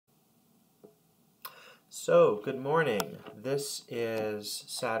So, good morning. This is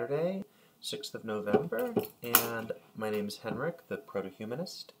Saturday, 6th of November, and my name is Henrik, the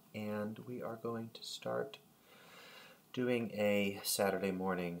proto-humanist, and we are going to start doing a Saturday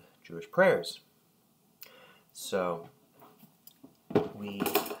morning Jewish prayers. So, we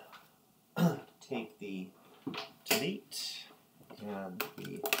take the talit and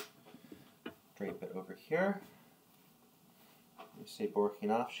we drape it over here. We say, Borchi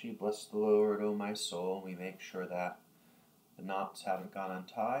nafshi, bless the Lord, O my soul. We make sure that the knots haven't gone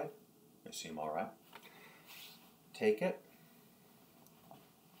untied. They seem all right. Take it.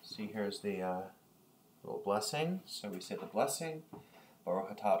 See, here's the little blessing. So we say the blessing.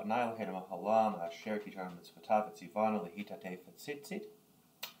 Baruch atah Adonai Eloheinu melech haolam, asher kisharnu mitzvotav v'tzivanu lehitatef v'tzitzit.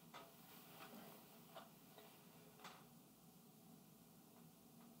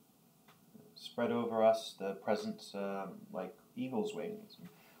 Spread over us the presence like eagle's wings.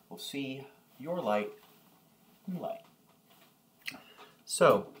 We'll see your light in light.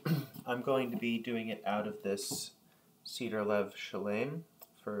 So, I'm going to be doing it out of this Siddur Lev Shalem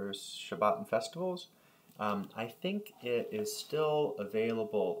for Shabbat and festivals. I think it is still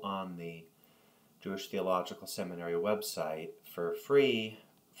available on the Jewish Theological Seminary website for free,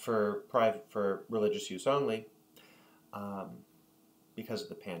 for religious use only, because of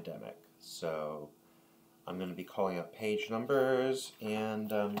the pandemic. So I'm going to be calling out page numbers,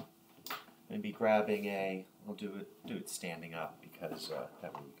 and I'm going to be grabbing I'll do it standing up because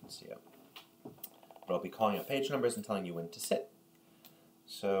that way you can see it. But I'll be calling out page numbers and telling you when to sit.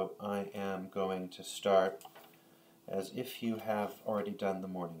 So I am going to start as if you have already done the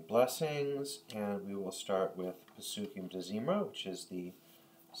morning blessings, and we will start with Pesukim de Zimra, which is the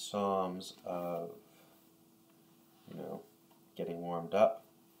Psalms of, getting warmed up,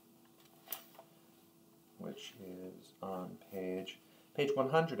 which is on page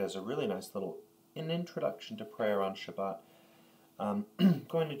 100 as a really nice little an introduction to prayer on Shabbat. I'm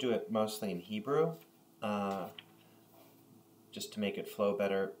going to do it mostly in Hebrew, just to make it flow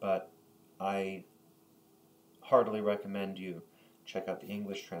better, but I heartily recommend you check out the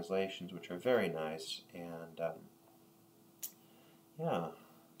English translations, which are very nice, and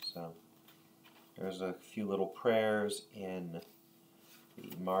so there's a few little prayers in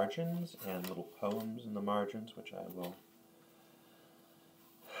the margins and little poems in the margins, which I will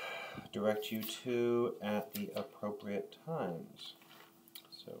direct you to at the appropriate times.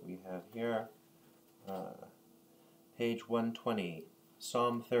 So we have here page 120,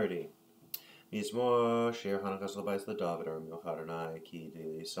 Psalm 30. Mizmor shir hanakas l'bayis l'David Miluch Adonai ki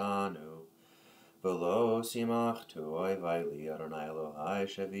delisanu v'lo simachtu oivai li Adonai Elohai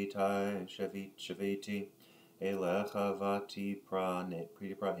shaviti Elecha vati praeni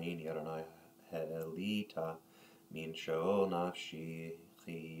Adonai helita min sheol nafshi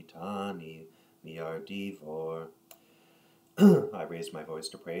chitani miardivor. I raised my voice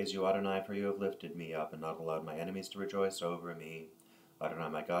to praise you, Adonai, for you have lifted me up and not allowed my enemies to rejoice over me. Adonai,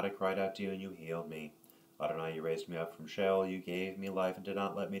 my God, I cried out to you and you healed me. Adonai, you raised me up from Sheol, you gave me life and did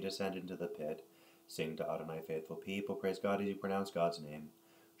not let me descend into the pit. Sing to Adonai, faithful people, praise God as you pronounce God's name.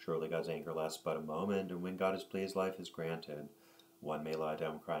 Surely God's anger lasts but a moment, and when God is pleased, life is granted. One may lie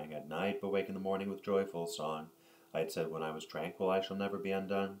down crying at night, but wake in the morning with joyful song. I had said when I was tranquil, I shall never be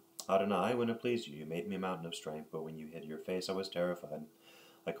undone. Adonai, when it pleased you, you made me a mountain of strength, but when you hid your face, I was terrified.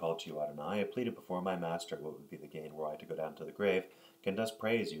 I called to you, Adonai. I pleaded before my master. What would be the gain were I to go down to the grave? Can dust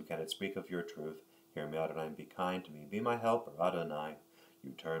praise you? Can it speak of your truth? Hear me, Adonai, and be kind to me. Be my helper, Adonai.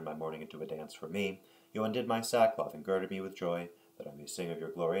 You turned my mourning into a dance for me. You undid my sackcloth and girded me with joy, that I may sing of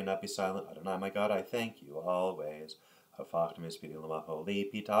your glory and not be silent. Adonai, my God, I thank you always. Hafachti mispidi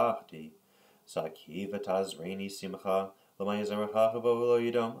l'macholi pitachti. Saki v'tazreini simcha. L'may yizamrecha chavo v'lo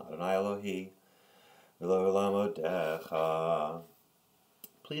yidom. Adonai Elohi. V'lo lamodecha.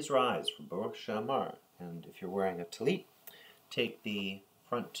 Please rise from Baruch Shamar. And if you're wearing a talit, take the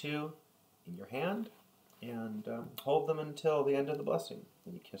front two in your hand and hold them until the end of the blessing.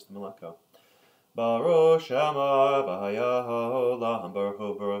 Then you kiss them and let go. Baruch Shamar v'haya ha'olam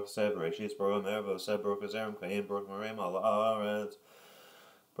baruch baruch sev reshis baruch mervo sev baruch azerem kain baruch merem al haaretz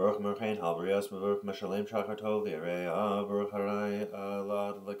baruch merchein halbrias baruch meshalem shachrit tov li'areya baruch Adonai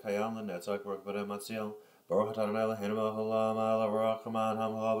alad l'kayam l'netzach baruch v'adam matzil baruch Adonai Eloheinu melech haolam al harachaman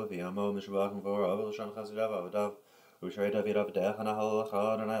hamhal b'viyamo mishbach m'vorav l'shan chasidav avadav u'shrei David avdech anahal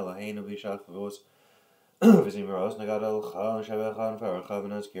l'cha Adonai Eloheinu v'yishach v'vos V'zimros nagad elcha v'shevecha v'ferecha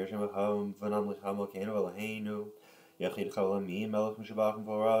v'nazkir shemecha v'namlicha melkeinu Eloheinu yachidcha v'lamim melech m'shabach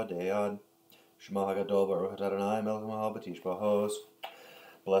m'vora deyad Shema hagadol baruch Adonai melech m'hal b'tishbahos.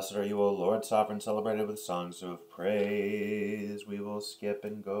 Blessed are you, O Lord, sovereign, celebrated with songs of praise. We will skip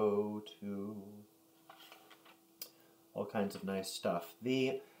and go to all kinds of nice stuff.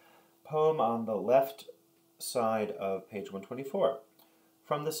 The poem on the left side of page 124.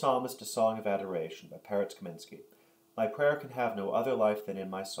 From the Psalmist, a Song of Adoration by Peretz Kaminsky. My prayer can have no other life than in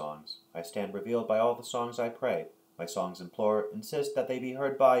my songs. I stand revealed by all the songs I pray. My songs implore, insist that they be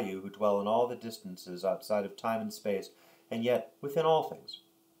heard by you who dwell in all the distances outside of time and space, and yet within all things.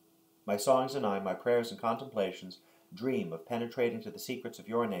 My songs and I, my prayers and contemplations, dream of penetrating to the secrets of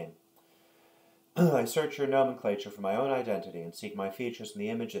your name. I search your nomenclature for my own identity and seek my features in the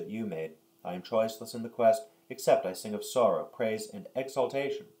image that you made. I am choiceless in the quest, except I sing of sorrow, praise, and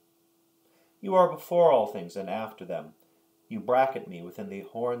exaltation. You are before all things and after them. You bracket me within the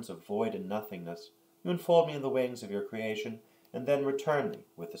horns of void and nothingness. You enfold me in the wings of your creation, and then return me,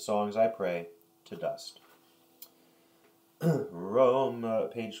 with the songs I pray, to dust. Rome,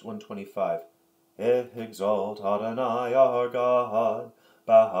 page 125. Exalt Adonai our God,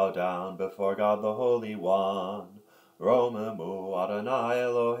 bow down before God the Holy One. Romemu Adonai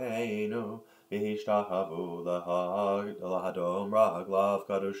Eloheinu, v'hishtachavu l'hadom raglav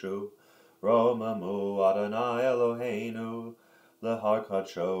kadoshu. Romemu Adonai Eloheinu, l'har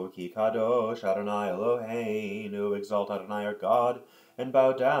kadsho ki kadosh Adonai Eloheinu. Exalt Adonai our God, and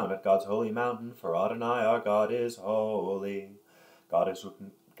bow down at God's holy mountain, for Adonai our God is holy. God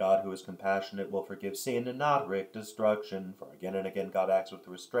who is compassionate will forgive sin and not wreak destruction, for again and again God acts with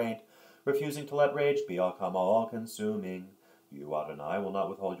restraint, refusing to let rage be all-consuming. You, Adonai, will not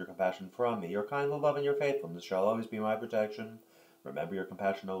withhold your compassion from me. Your kindly love and your faithfulness shall always be my protection. Remember your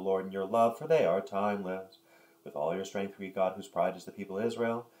compassion, O Lord, and your love, for they are timeless. With all your strength, we God, whose pride is the people of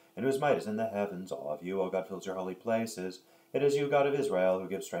Israel, and whose might is in the heavens. All of you, O God, fills your holy places. It is you, God of Israel, who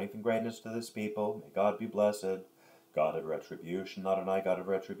gives strength and greatness to this people. May God be blessed. God of retribution, Adonai, God of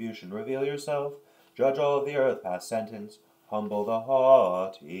retribution, reveal yourself. Judge all of the earth, pass sentence. Humble the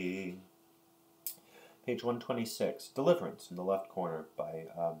haughty. Page 126. Deliverance in the left corner by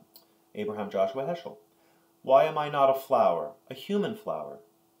Abraham Joshua Heschel. Why am I not a flower, a human flower?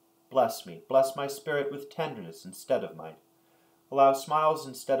 Bless me, bless my spirit with tenderness instead of might. Allow smiles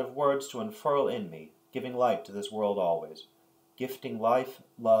instead of words to unfurl in me, giving light to this world always, gifting life,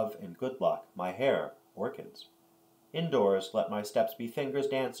 love, and good luck, my hair, orchids. Indoors, let my steps be fingers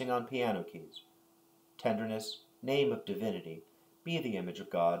dancing on piano keys. Tenderness, name of divinity, be the image of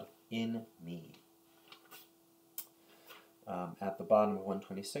God in me. At the bottom of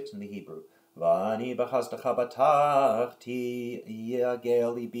 126 in the Hebrew. Vani b'chazdecha batachti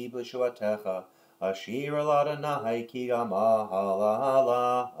yagel libi b'shuatecha ashir al Adonai ki gamah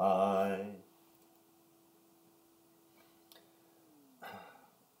alai.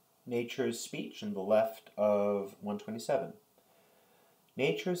 Nature's speech in the left of 127.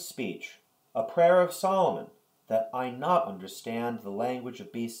 Nature's speech, a prayer of Solomon, that I not understand the language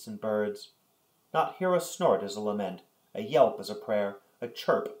of beasts and birds, not hear a snort as a lament, a yelp as a prayer, a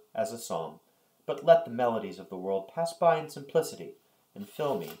chirp as a psalm, but let the melodies of the world pass by in simplicity and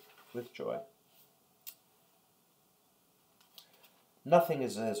fill me with joy. Nothing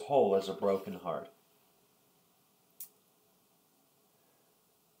is as whole as a broken heart.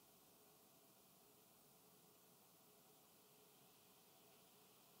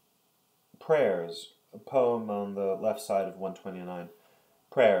 Prayers, a poem on the left side of 129.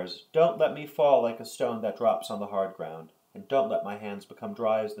 Prayers, don't let me fall like a stone that drops on the hard ground, and don't let my hands become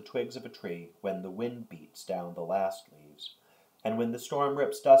dry as the twigs of a tree when the wind beats down the last leaves. And when the storm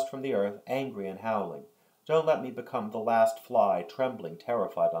rips dust from the earth, angry and howling, don't let me become the last fly, trembling,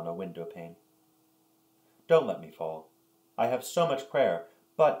 terrified on a window pane. Don't let me fall. I have so much prayer,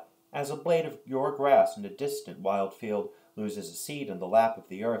 but as a blade of your grass in a distant wild field loses a seed in the lap of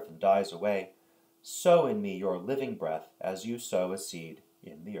the earth and dies away, sow in me your living breath as you sow a seed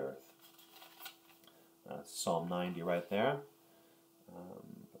in the earth. That's Psalm 90 right there.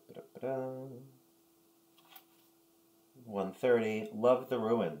 130, love the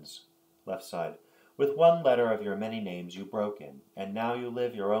ruins, left side. With one letter of your many names you broke in, and now you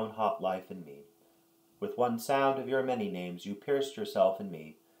live your own hot life in me. With one sound of your many names you pierced yourself in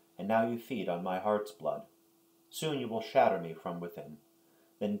me, and now you feed on my heart's blood. Soon you will shatter me from within.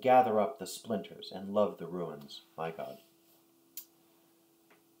 Then gather up the splinters and love the ruins, my God.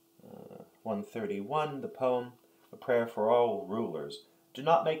 131, the poem, a prayer for all rulers. Do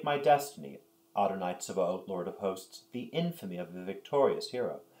not make my destiny, Adonai Tzevaot, Lord of hosts, the infamy of the victorious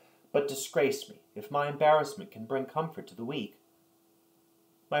hero, but disgrace me, if my embarrassment can bring comfort to the weak.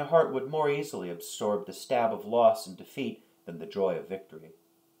 My heart would more easily absorb the stab of loss and defeat than the joy of victory.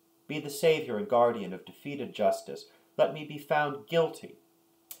 Be the savior and guardian of defeated justice. Let me be found guilty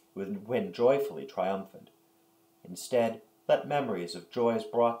when joyfully triumphant. Instead, let memories of joys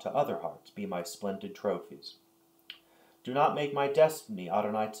brought to other hearts be my splendid trophies. Do not make my destiny,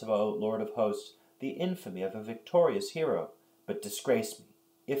 Adonai Tzvaot, Lord of hosts, the infamy of a victorious hero, but disgrace me,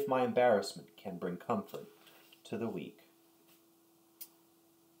 if my embarrassment can bring comfort to the weak.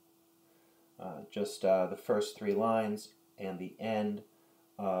 Just the first 3 lines and the end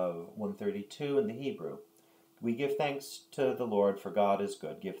of 132 in the Hebrew. We give thanks to the Lord, for God is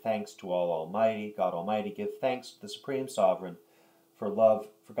good. Give thanks to Almighty, God Almighty. Give thanks to the Supreme Sovereign, for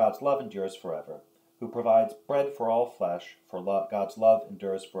God's love endures forever, who provides bread for all flesh, for God's love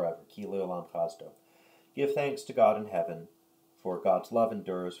endures forever. Ki le'olam chasdo. Give thanks to God in heaven, for God's love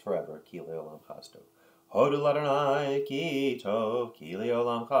endures forever. Ki le'olam chasdo. Hodu l'Adonai ki tov, ki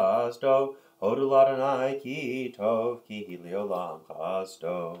le'olam chasdo. Hodu l'Adonai ki tov, ki le'olam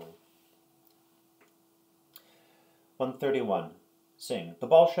chasdo. 131. Sing. The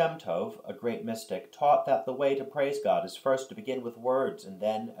Baal Shem Tov, a great mystic, taught that the way to praise God is first to begin with words, and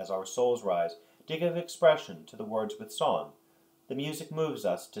then, as our souls rise, to give expression to the words with song. The music moves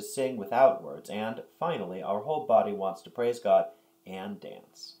us to sing without words, and, finally, our whole body wants to praise God and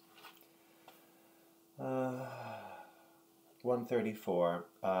dance. 134.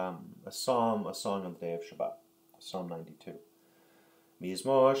 A song on the day of Shabbat. Psalm 92.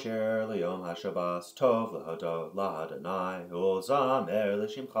 Mizmor shir liyom hashabbos tov lehodot lahadonai ulzamer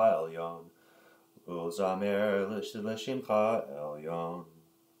l'shimcha elyon ulzamer l'shimcha elyon.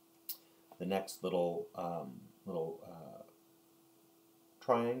 The next little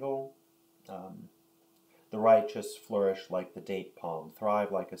triangle. The righteous flourish like the date palm,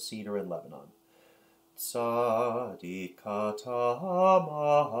 thrive like a cedar in Lebanon. Tzadikata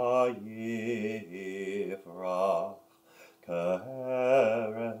ma'yifrach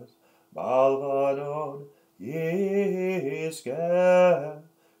Keres Balvanon Yizke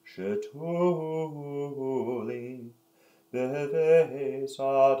Shetuli Beves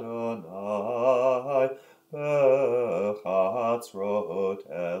Adonai Bechatzrot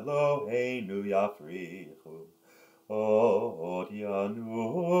Eloheinu Yafrichu Od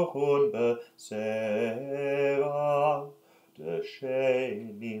Yanuchun Beseva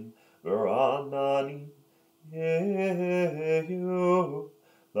Deshenim V'Rananim Yehu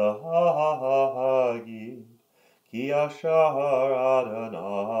L'Hagid Ki Ashar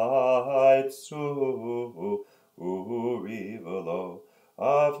Adonai Tzu Uri V'Lo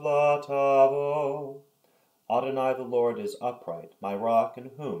Avlatavo. Adonai the Lord is upright, my rock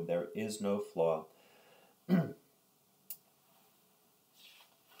in whom there is no flaw.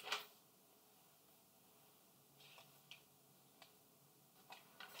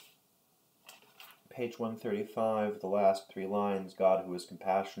 Page 135, the last 3 lines. God who is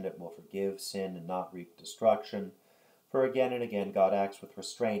compassionate will forgive sin and not wreak destruction. For again and again God acts with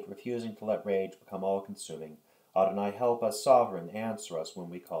restraint, refusing to let rage become all-consuming. Adonai, help us, sovereign, answer us when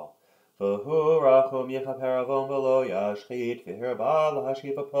we call. V'hu rachum yichaper avon v'lo yashchit v'hirba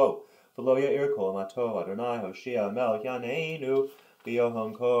l'hashiv apo v'lo ya'ir kol matov Adonai Hoshea melech yaneinu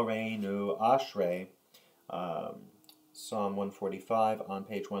v'yohom koreinu ashrei. Psalm 145 on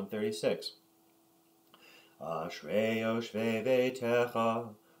page 136. Ashrei yoshvei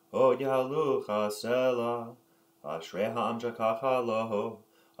veitecha od yalucha selah Ashrei ha'am shakacha lo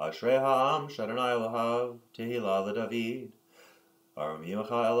Ashrei ha'am sh'Adonai Elohav tehillah leDavid Armimecha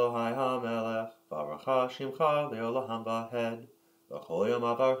Elohai HaMelech, Barucha Shimcha Le'olam Vahed, V'chol Yom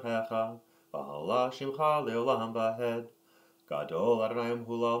Avarchecha, V'hala Shimcha Le'olam Vahed, Gadol Adonai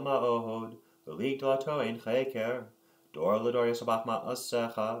Hulal Ma'od, V'lig Dlato Ein Cheker, Dor L'dor Yisabach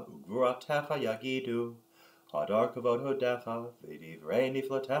Ma'asecha, Ugvuratecha Yagidu, Hadar Kavod Hodecha, V'divrei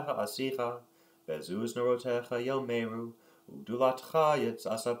Niflotecha Asicha, V'zuz Nerotecha Yomeru, Ugdulatcha Yitz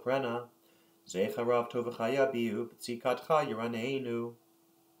Asaprena, Zecharav tovecha yabiu, b'tzikatcha yiraneinu.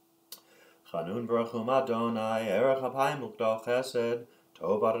 Chanun v'rachum Adonai, erech apayim ukdal chesed,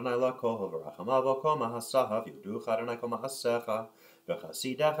 tov Adonai lakol, v'rachamav kol mahasahav, yuducha Adonai kol mahasecha,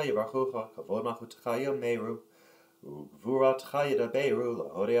 v'chasidecha yivarchucha, kavod machutecha yomeru, ugvuratcha yidaberu,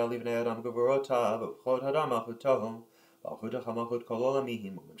 lahodei alivnei adam gvurotav, v'chod hadam machutohom, v'chutecha machut kol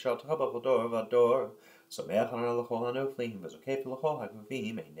olamihim, u'mshaltecha b'chol dor v'ador, someach Adonai l'chol hanoflim, v'zokef l'chol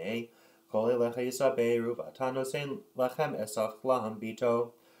hagvuvim, einei, Kol elecha yisaberu, v'atanosein lechem esach lahem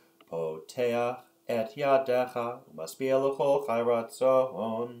bito, poteach et yadecha, u'masbia l'chol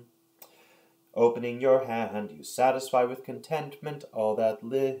chayratzon. Opening your hand, you satisfy with contentment all that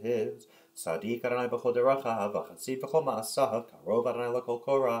lives. Tzadik Adonai b'chol derachav, v'chatzid b'chol ma'asav, karov Adonai l'kol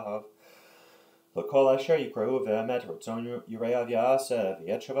korav. L'kol asher yikrahu v'emet, rotzon yureav yaseh,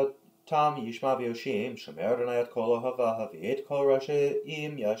 v'yet shavat Tam Yishma V'Yoshim, Shomer Adonai et Kol Ohavav, V'et Kol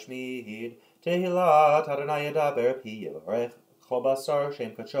Rasheim Yashmid, Tehillat Adonai Yedaber Pi Yevarech Chol Basar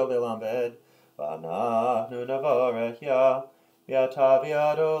Shem Kadsho Le'olam V'ed, v'anachnu navorech ya, v'ata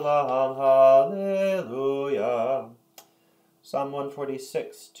v'ad olam, hallelujah. Psalm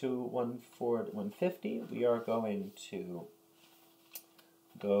 146 to 150, we are going to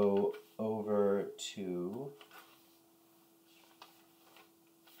go over to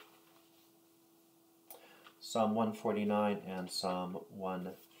Psalm 149 and Psalm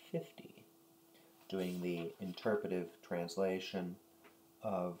 150, doing the interpretive translation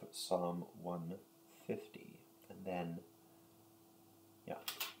of Psalm 150. And then,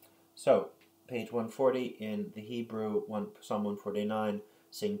 so page 140 in the Hebrew, Psalm 149,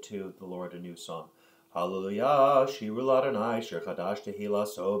 sing to the Lord a new song. Hallelujah, Shiru Adonai, Shir Chadash Tehillah,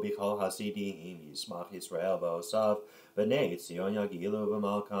 So Bichal Hasidim, Yismach Yisrael V'osav, B'nei Tzion Yagilu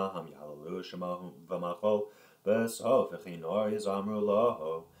V'malkam, Yahalalu Shemahum V'machol, B'sof Echinor Yizamru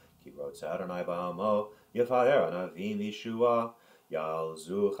Loho, Ki Rotz Adonai Ba'amo, Yefaer Anavim Yeshua,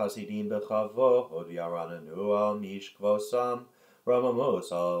 Yalzu Hasidim B'chavod, Yarananu Al Mishkvosam,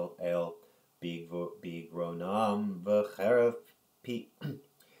 Ramamos Al El Bigronam, V'cherev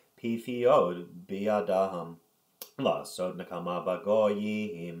Pifiod biadaham, lasod nakama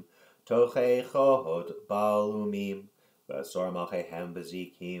bagoyim, tochei chohot balumim, v'asor malchehem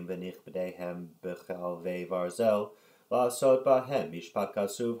bezikim, v'nichbedehem b'chalvei varzel, lasod bahem mishpat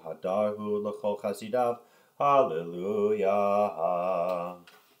kasuv hadarhu l'chol chasidav, hallelujah.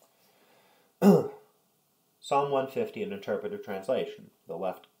 Psalm 150, an interpretive translation, the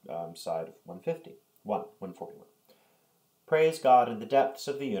left side of 141. Praise God in the depths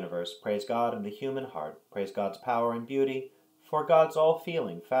of the universe, praise God in the human heart, praise God's power and beauty, for God's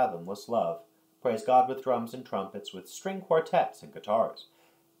all-feeling, fathomless love. Praise God with drums and trumpets, with string quartets and guitars.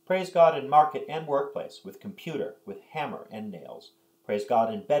 Praise God in market and workplace, with computer, with hammer and nails. Praise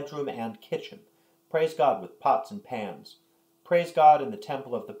God in bedroom and kitchen. Praise God with pots and pans. Praise God in the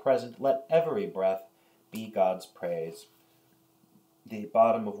temple of the present, let every breath be God's praise. The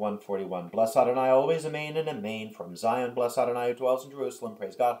bottom of 141. Bless Adonai, always amen and amen. From Zion, bless Adonai who dwells in Jerusalem.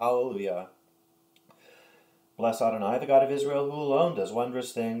 Praise God, hallelujah. Bless Adonai, the God of Israel, who alone does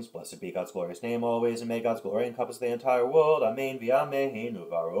wondrous things. Blessed be God's glorious name always, and may God's glory encompass the entire world. Amen v'amen,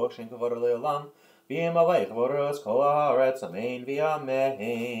 uvarosh en kavod le'olam, v'yimalei kavod es kol haaretz. Amen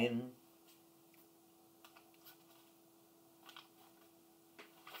v'amen.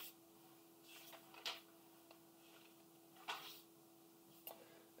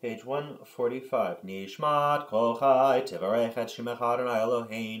 Page 145. Nishmat kol chai tivarech et shemech Adonai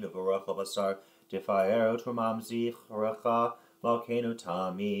Eloheinu v'ruach l'basar tifaero trumam zichrecha malkeinu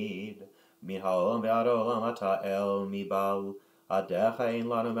tamid min ha'olam ve'ad olam ata el mibal adecha ein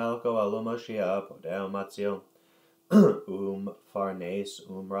lanu melko elu Moshiach podeo matzil farnes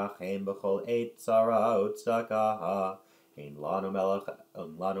rachem b'chol eit tzara u'tzedakah ein lanu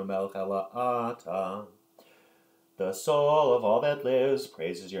melech ela ata. The soul of all that lives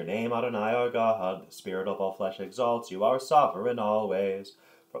praises your name, Adonai our God. The spirit of all flesh exalts you, our sovereign always.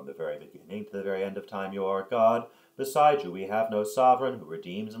 From the very beginning to the very end of time you are God. Beside you we have no sovereign, who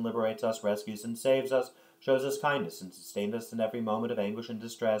redeems and liberates us, rescues and saves us, shows us kindness and sustains us in every moment of anguish and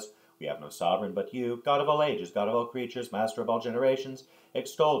distress. We have no sovereign but you, God of all ages, God of all creatures, master of all generations,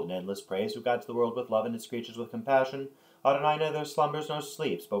 extolled in endless praise, who guides the world with love and its creatures with compassion. Adonai neither slumbers nor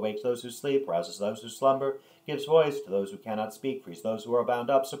sleeps, but wakes those who sleep, rouses those who slumber, gives voice to those who cannot speak, frees those who are bound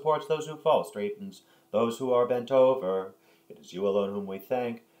up, supports those who fall, straightens those who are bent over. It is you alone whom we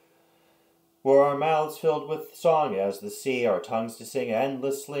thank. Were our mouths filled with song as the sea, our tongues to sing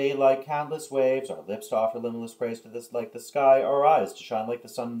endlessly like countless waves, our lips to offer limitless praise to this like the sky, our eyes to shine like the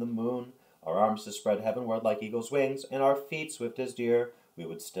sun and the moon, our arms to spread heavenward like eagle's wings, and our feet swift as deer, we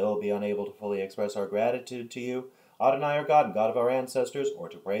would still be unable to fully express our gratitude to you, Adonai our God and God of our ancestors, or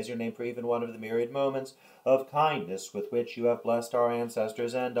to praise your name for even one of the myriad moments of kindness with which you have blessed our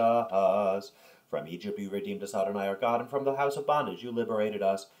ancestors and us. From Egypt you redeemed us, Adonai our God, and from the house of bondage you liberated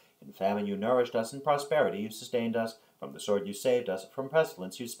us. In famine you nourished us, in prosperity you sustained us. From the sword you saved us, from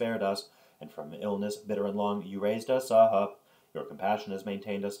pestilence you spared us, and from illness bitter and long you raised us up. Your compassion has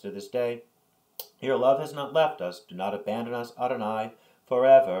maintained us to this day. Your love has not left us. Do not abandon us, Adonai,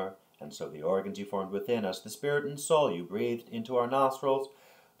 forever. And so the organs you formed within us, the spirit and soul you breathed into our nostrils,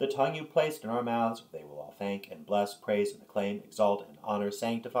 the tongue you placed in our mouths, they will all thank and bless, praise and acclaim, exalt and honor,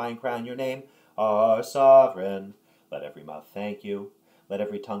 sanctify and crown your name, our sovereign. Let every mouth thank you. Let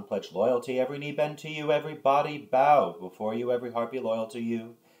every tongue pledge loyalty, every knee bend to you, every body bow before you, every heart be loyal to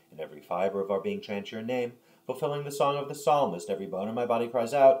you, and every fiber of our being chant your name, fulfilling the song of the psalmist. Every bone in my body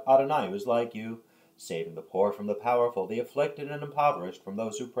cries out, Adonai, who is like you, saving the poor from the powerful, the afflicted and impoverished from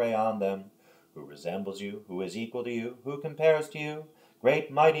those who prey on them. Who resembles you? Who is equal to you? Who compares to you?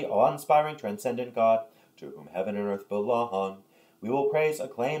 great, mighty, awe-inspiring, transcendent God, to whom heaven and earth belong. We will praise,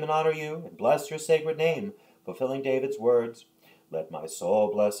 acclaim, and honor you, and bless your sacred name, fulfilling David's words. Let my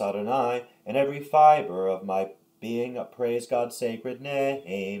soul bless Adonai, and every fiber of my being praise God's sacred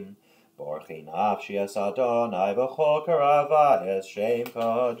name. Borchi nafshi es Adonai v'chol karava es shem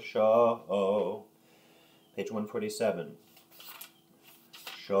kadsho. Page 147.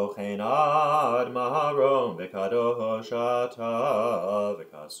 Shochen ad maharom v'kadosh ata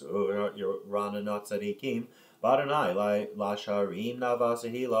v'kasur rananot tzadikim v'Adonai lasharim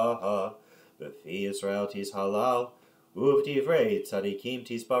navasahi laha v'fi Yisrael tis halal uv'divrei tzadikim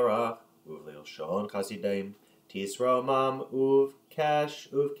tis barach uv'lilshon chasidim tis romam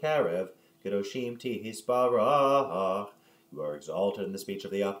uv'kerev kedoshim tis barach. You are exalted in the speech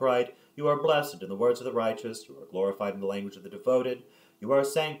of the upright. You are blessed in the words of the righteous. You are glorified in the language of the devoted. You are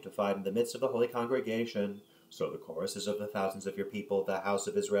sanctified in the midst of the holy congregation. So the choruses of the thousands of your people, the house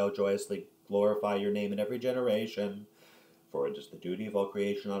of Israel, joyously glorify your name in every generation. For it is the duty of all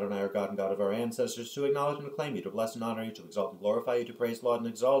creation, Adonai, our God and God of our ancestors, to acknowledge and acclaim you, to bless and honor you, to exalt and glorify you, to praise, laud, and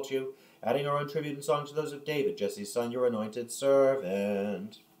exalt you, adding our own tribute and song to those of David, Jesse's son, your anointed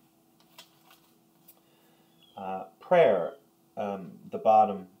servant. Prayer, the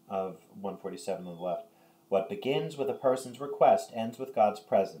bottom of 147 on the left. What begins with a person's request ends with God's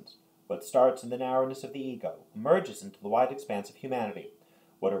presence. What starts in the narrowness of the ego emerges into the wide expanse of humanity.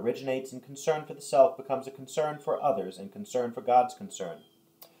 What originates in concern for the self becomes a concern for others and concern for God's concern.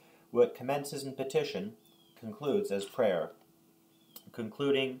 What commences in petition concludes as prayer.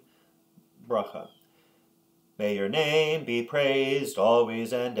 Concluding bracha. May your name be praised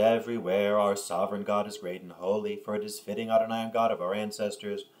always and everywhere. Our sovereign God is great and holy, for it is fitting, Adonai, God of our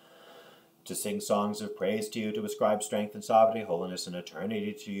ancestors, to sing songs of praise to you, to ascribe strength and sovereignty, holiness and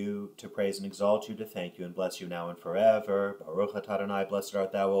eternity to you, to praise and exalt you, to thank you and bless you now and forever. Baruch atah Adonai, blessed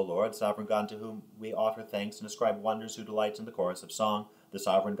art thou, O Lord, sovereign God, to whom we offer thanks and ascribe wonders, who delights in the chorus of song, the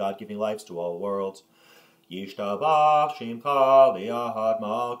sovereign God giving lives to all worlds. Yishtabach Shimcha Li'ahad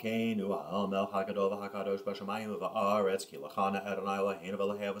Malkeinu Ha'al HaGadol HaKadosh B'Shamayim V'Aaretz Ki L'chana Adonai Eloheinu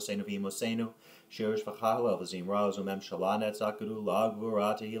V'Elohei Avosenu V'Imosenu Shir Shvachah Le'Vazim Raz U'Mem Shalanet Zakadu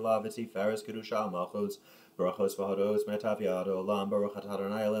L'Gvura Tehila V'Tiferes Kedusha Malchus Baruchos V'Hodos Metav Yad Olam Baruch Atah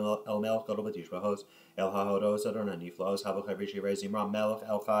Adonai El Melech Gadol B'Tishbachos El HaHodos Adonai Niflos Havuch Every Shirei Zimra Melech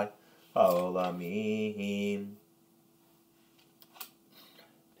El Chai HaOlamim.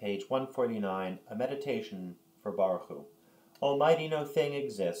 Page 149, a meditation for Baruch Hu. Almighty, no thing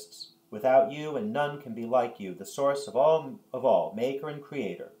exists without you, and none can be like you, the source of all, maker and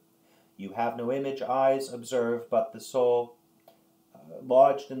creator. You have no image, eyes observe, but the soul,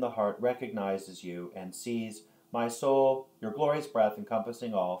 lodged in the heart, recognizes you and sees. My soul, your glorious breath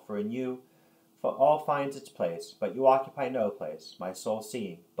encompassing all, for in you all finds its place, but you occupy no place. My soul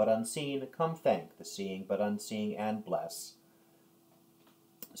seeing, but unseen, come thank the seeing, but unseeing, and bless.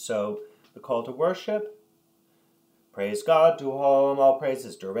 So, the call to worship, praise God to whom all praise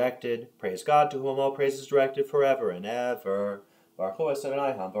is directed, praise God to whom all praise is directed forever and ever. Baruch Hu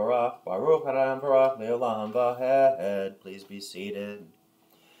Adonai HaMbarach, Baruch Adonai HaMbarach, Le'olam V'Hed. Please be seated.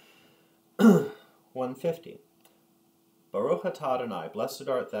 150. Baruch atah Adonai, blessed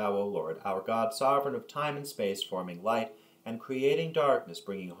art thou, O Lord, our God, sovereign of time and space, forming light and creating darkness,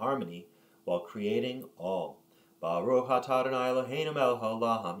 bringing harmony while creating all. Baruch atah Adonai Eloheinu melech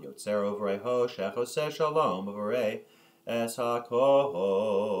haolam, yotzer uvreiho, shechoseh shalom uvrei es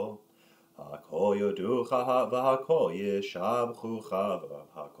hakol. Hakol yoducha v'hakol yishabchucha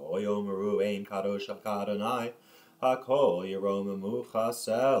v'hakol yomeru ein kadosh Adonai. Hakol yeromemucha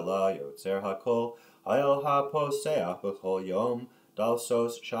sela yotzer hakol el haposeach b'chol yom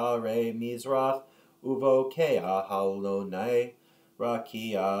dalsos sharei mizrach uvokea halonei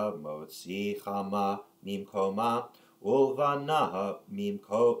rakia motzi chama Mimkoma, Ulvanaha,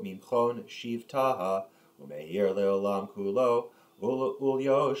 Mimchon Shivtaha, Umeir Leolam Kulo,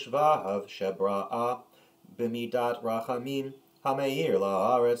 Ulyosh Vahav Shebra'a, Bimidat Rachamim, Hameir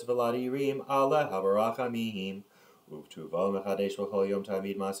La'aretz Veladirim, Aleha Barachamim, Uvtuvo Mechadesh V'chol Yom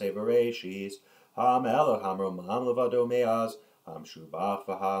Tamid Maseh Bereshis, Hamelech Hamromam Levado Meaz, Hamshubach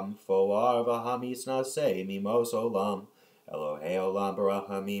V'ham Foar V'ham Yisnaseh Mimos Olam, Elohei Olam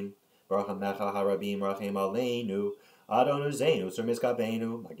Barachamim, Baruch Hamecha Harabim Rachem Aleinu, Adonu Zenu Sur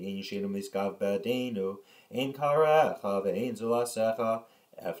Miskavenu, Magin Shinu Miskav Bedenu, Ein Karecha Ve'ein Zulasecha,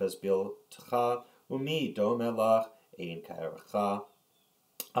 Efes Biltcha, Umi Domelach, Ein Karecha,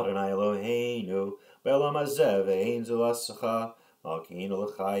 Adonai Eloheinu, Be'olam Hazeh Ve'ein Zulasecha, Malkeinu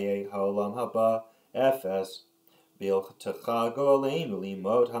L'chaye Ha'olam Haba, Efes Biltcha Goleinu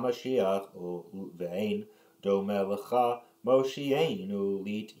Limot HaMashiach, Ve'ein Domelecha, Moshienu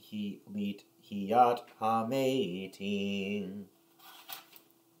lit hiyat hametim.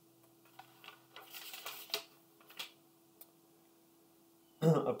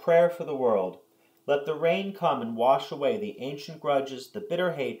 A prayer for the world. Let the rain come and wash away the ancient grudges, the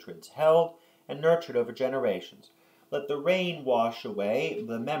bitter hatreds held and nurtured over generations. Let the rain wash away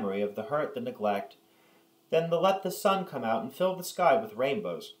the memory of the hurt, the neglect. Then let the sun come out and fill the sky with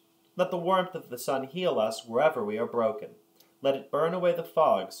rainbows. Let the warmth of the sun heal us wherever we are broken. Let it burn away the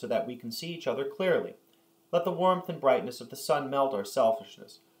fog so that we can see each other clearly. Let the warmth and brightness of the sun melt our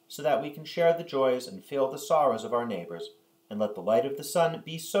selfishness, so that we can share the joys and feel the sorrows of our neighbors. And let the light of the sun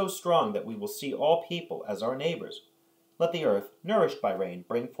be so strong that we will see all people as our neighbors. Let the earth, nourished by rain,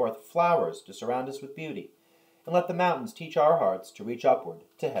 bring forth flowers to surround us with beauty. And let the mountains teach our hearts to reach upward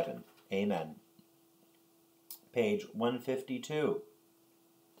to heaven. Amen. Page 152.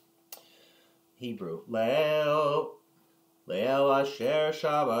 Hebrew. Le'el asher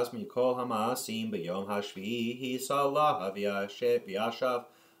Shabbos mikol hamasim b'yom hashvi'i salah v'yashav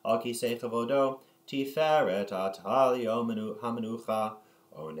al kisei chavodo tiferet ata liyom hamenucha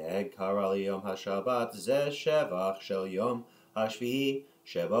oneg kara liyom hashabbat zeh shevach shel yom hashvi'i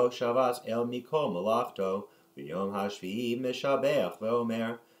shevo shavas el mikol malachto v'yom hashvi'i mishabeach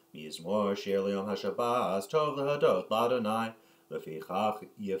ve'omer mizmor shir liyom hashabbat tov lehadot l'Adonai Lefichach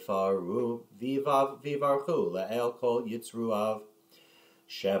yifaru vivarchu le'el kol yitzruav.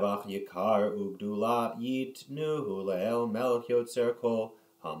 Shevach yikar ugdula yitnuhu le'el melech yotzer kol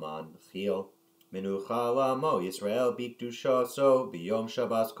haman chil. Menucha lamo Yisrael bikdusha so biyom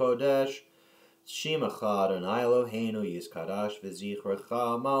Shabbos kodesh. Shimacha Adonai Eloheinu yiskadash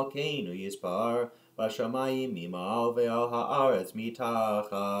v'zichrecha malkeinu yispar bashamayim mimal ve'al ha'aretz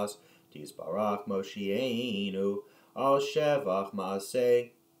mitachas tizbarach Moshienu al shevach maaseh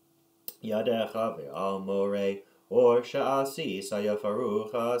yadecha ve'al moreh or sha'asi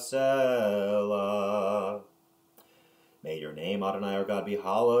sayafarucha selah. May your name, Adonai our God, be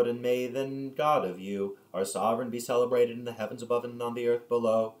hallowed, and may the God of you, our sovereign, be celebrated in the heavens above and on the earth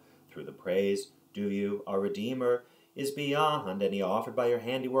below. Through the praise due you, our Redeemer, is beyond any offered by your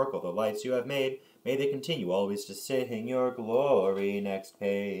handiwork, all the lights you have made. May they continue always to sing your glory. Next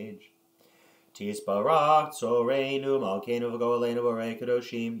page. Tisbarak Tzoreinu Malkeinu V'Goaleinu Borei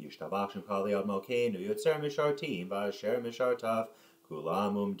Kadoshim Yishtabach Shem Kali Ad Malkeinu Yotzer Mishartim V'Asher Mishartav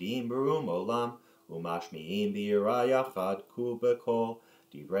Kulam Umdim Barum Olam Umashmiim B'Yira Yachad Ku B'Kol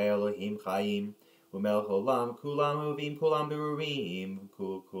Divrei Elohim Chaim Umelech Olam Kulam Uvim Kulam Berurim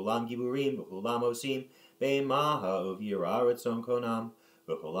Kulam Giburim V'Kulam Osim B'Maha Uv'Yira Ritzon Konam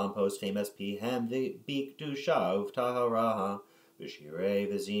V'Kulam Poschem Es Pihem V'Bikdusha Uv'Taharaha V'Shirei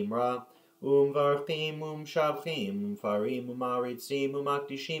V'Zimra Varchim, Shavchim, Farim, Maritzim,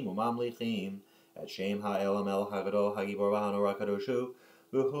 Makdishim, Mamlichim, at Shem Ha'elam El Hagadol, Hagibor Vahano Rakadoshu,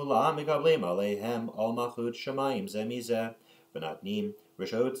 Vuhulam Mikablim Alehem, Al Machut Shamayim Zemizeh, Venatnim,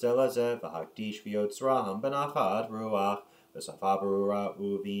 Rishot Zelazeh, Vahakdish Vyotzraham, Benachad, Ruach, Vesafabarura,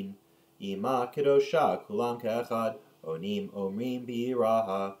 Uvin, Ima Kedosha, Kulam Kechad, Onim, Omrim,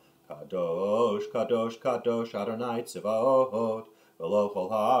 Biraha, Kadosh, Kadosh, Kadosh, Adonai Tzevaot, Below Kol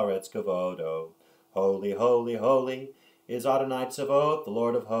Haaretz Kavodo. Holy, holy, holy is Adonai Tzavot, the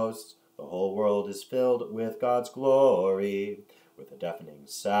Lord of hosts. The whole world is filled with God's glory. With a deafening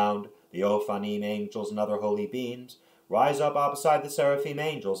sound, the Ophanim angels and other holy beings rise up beside the seraphim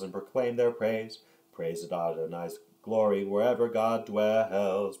angels and proclaim their praise. Praise Adonai's glory wherever God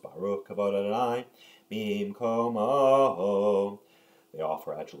dwells. Baruch Kavod Adonai Bimkomo. They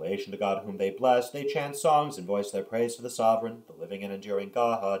offer adulation to God whom they bless. They chant songs and voice their praise to the sovereign, the living and enduring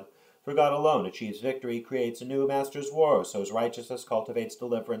God. For God alone achieves victory, creates a new master's war, sows righteousness, cultivates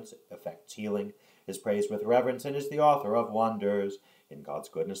deliverance, effects healing, is praised with reverence, and is the author of wonders. In God's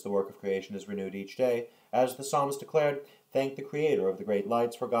goodness the work of creation is renewed each day. As the psalmist declared, thank the Creator of the great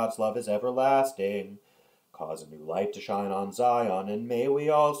lights, for God's love is everlasting. Cause a new light to shine on Zion, and may we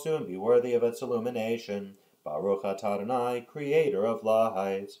all soon be worthy of its illumination. Baruch atah Adonai, Creator of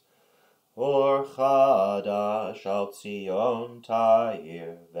lights. Or chadash al Tzion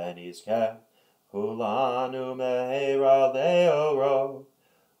ta'ir v'nizkeh kulanu meheira leoro.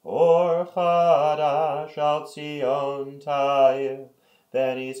 Or chadash al Tzion ta'ir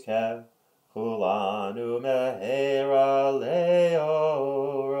v'nizkeh kulanu meheira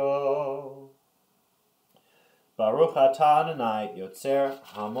leoro. Baruch atah Adonai, Yotzer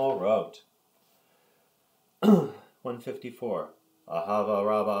Hamorot. 154. Ahava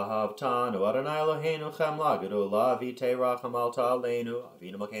Rabba Havtanu Adonai Eloheinu Chemla Gedola V'Tei Racham Alta Aleinu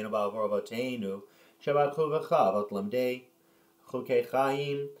Avinu Malkeinu Ba'avor Avotenu Shabbat Chu V'Chav At Lamdei Chukei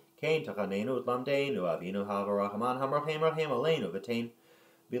Chaim Kain tachanenu lamdeinu avinu havarachaman hamrachem rachem aleinu v'tein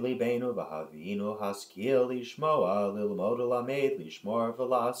Bilibeinu v'havinu haskil lishmoa lilmod lamed lishmor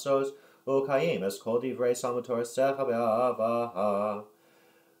v'lasos ukayim es kol divrei salmator secha be'avaha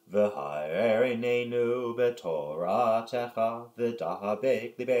v'ha'erinenu b'toratecha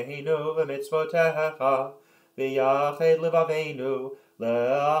v'dahabek libeinu v'mitzvotecha v'yached livavenu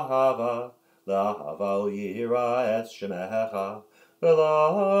le'ahava l'yira et shemecha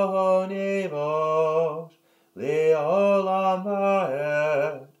v'lo nivosh Le'olam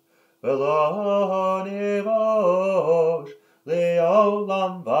va'ed, v'lo nivosh,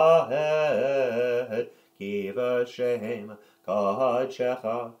 le'olam va'ed, ki v'shem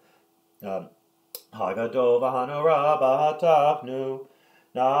kadshecha, hagadol v'hanora b'hatachnu,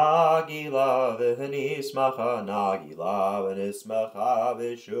 nagila v'nismacha, nagila v'nismacha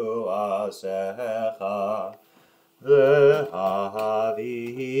v'shu'asecha,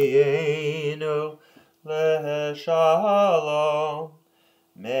 v'havienu, Le'shalom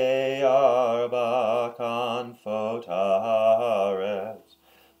me'arba kanfot haaretz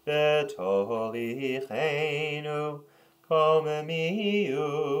betolichenu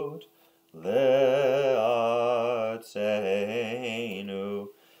komemiut le'artzenu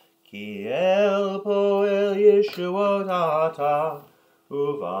ki el poel yeshuot ata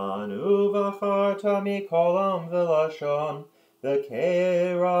uvanu v'charta mikolam v'lashon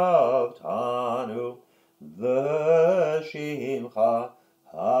v'kerav tanu V'shimcha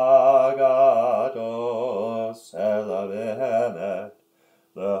hagados elavemet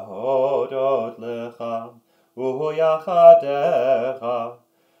lehodot lecha uyachadecha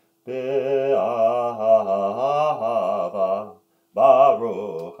be'ahava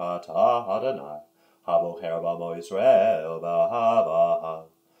Baruch atah Adonai habocher b'amo Yisrael b'ahava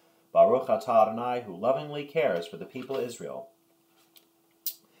Baruch atah Adonai who lovingly cares for the people of Israel.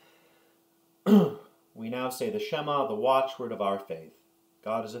 We now say the Shema, the watchword of our faith.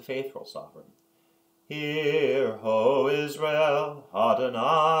 God is a faithful sovereign. Hear, O Israel,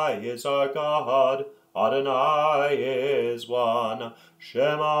 Adonai is our God, Adonai is one.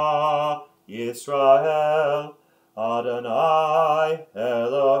 Shema Yisrael, Adonai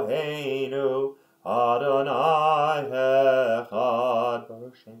Eloheinu, Adonai Echad.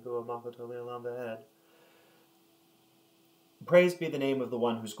 Baruch Shem Kol Malchuto Le'olam V'ed. Praise be the name of the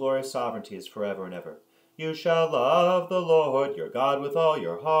one whose glorious sovereignty is forever and ever. You shall love the Lord your God with all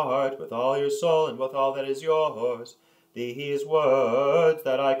your heart, with all your soul, and with all that is yours. These words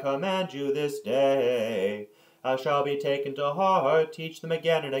that I command you this day shall be taken to heart. Teach them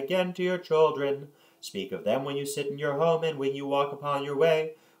again and again to your children. Speak of them when you sit in your home and when you walk upon your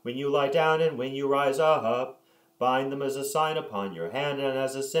way, when you lie down and when you rise up. Bind them as a sign upon your hand and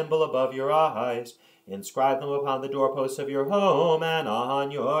as a symbol above your eyes. Inscribe them upon the doorposts of your home and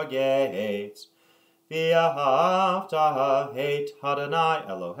on your gates. V'ahavta et Adonai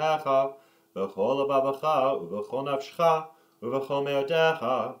Elohecha v'chol levavecha u'v'chol nafshecha u'v'chol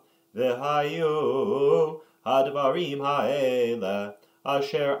me'odecha v'hayu hadvarim ha'ele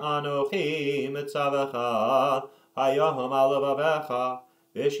asher anochi mitzavecha hayom al levavecha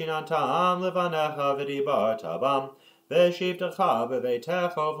v'shinantam levanecha v'dibarta bam V'shivtecha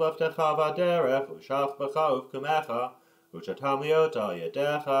b'veitecha v'leftecha v'aderech v'shachbecha uv'kumecha v'shatam liot al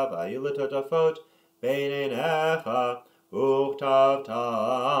yedecha v'ayilototafot b'neinecha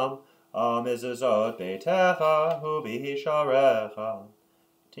u'chtavtam amizazot beitecha u'b'hisharecha.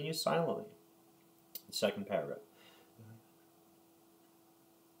 Continue silently. The second paragraph.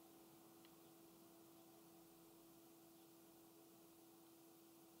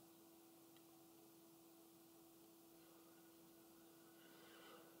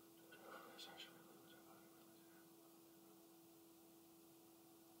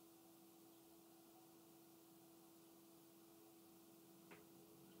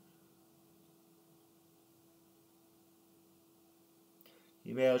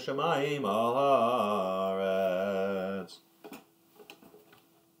 Yimei Shamayim al haaretz.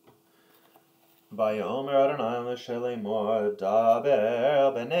 Vayomer Adonai Moshe Lemor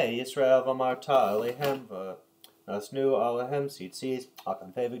daber b'nei Yisrael v'amarta alehem v'nasnu alehem tzitzis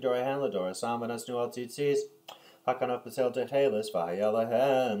hakanfei v'gdorehen l'dorasam v'nasnu al tzitzis hakanaf b'sel techelis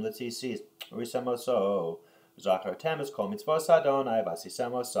v'hayalahem l'tzitzis risemoso zachartem es kol mitzvos Adonai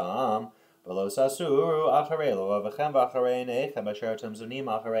v'asisemosam V'lo sasuru acharei lo avachem v'acharei neichem asher atem zunim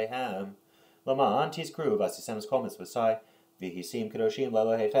achareihem Laman tizkru v'asisem es kol mitzvosai v'hisim kadoshim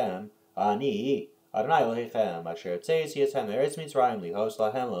lelohechem Ani Adonai Elohechem asher tzeis yishem eretz Mitzrayim lihos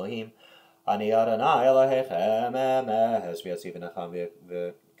lahem Elohim Ani Adonai Elohechem emes v'yatziv v'necham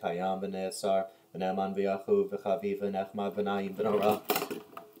v'kayam v'nesar v'neman v'yachuv v'chaviv v'nechma v'nayim v'nora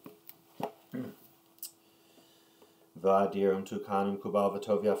V'adirum tukanum kubal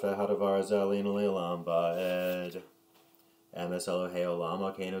v'tov yafeh hadavar azelin le'olam va'ed. Emes Elohei Olam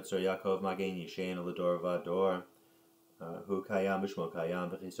Akeinu Tzur Yaakov Magen Yishen L'dor V'ador. Hu Kayam B'Shmo Kayam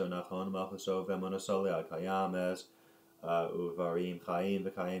V'Chiso Nachon Malchuso V'Monoso Le'ad Kayam Es Uvarim Chayim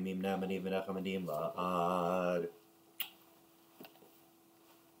V'Kayimim Nemanim V'Nechamadim La'ad.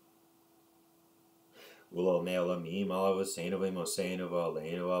 Ulo Me'olamim Alav V'Seinu V'Moseinu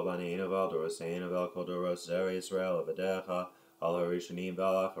V'Aleinu V'Albaneinu V'Aldoraseinu V'Al Doros Zer Yisrael V'Decha Al HaRishonim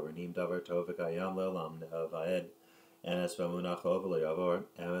V'Al Achronim Davar Tov V'Kayam Le'olam V'Ed. Enes v'munachov v'yavor,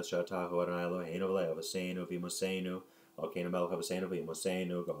 enes shatahu Adonai Eloheinu v'le'avaseinu v'imoseinu, Alkeinu melech avaseinu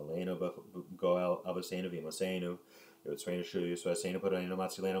v'imoseinu, goel avaseinu v'imoseinu, yotzreinu shu yisvaseinu podainu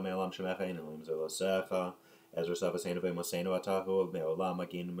matzilenu me'olam shemecha inulim zelosecha, Ezra avaseinu v'imoseinu atahu me'olam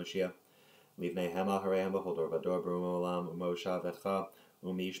maginu Mashiach, livnei hema harehem v'holdor v'ador b'rum olam u'moshavecha,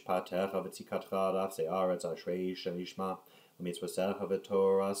 u'mish patecha v'tzikatcha adaf se'aretz ashrei shenishma, u'mitzvasecha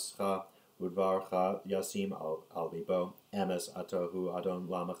v'torascha, Udvarcha Yasim al Libo, Emes Atahu Adon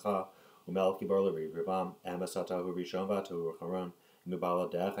Lamacha, Umel Kibor Rivam, Emes Atahu Rishon Vatu Charon,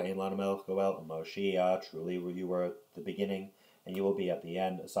 Mubaladecha Ein Lanamel Goel Moshiach. Truly you were at the beginning, and you will be at the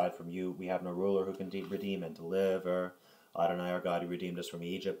end. Aside from you, we have no ruler who can redeem and deliver. Adonai our God, you redeemed us from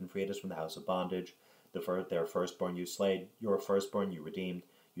Egypt and freed us from the house of bondage. Their firstborn you slayed, your firstborn you redeemed.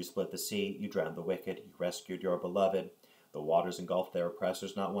 You split the sea, you drowned the wicked, you rescued your beloved. The waters engulfed their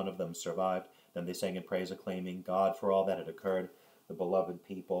oppressors, not one of them survived. Then they sang in praise, acclaiming God for all that had occurred. The beloved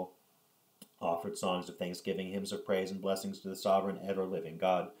people offered songs of thanksgiving, hymns of praise, and blessings to the sovereign, ever-living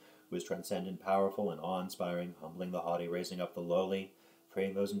God, who is transcendent, powerful, and awe-inspiring, humbling the haughty, raising up the lowly,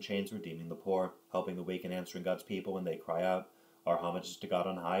 freeing those in chains, redeeming the poor, helping the weak, and answering God's people when they cry out. Our homage is to God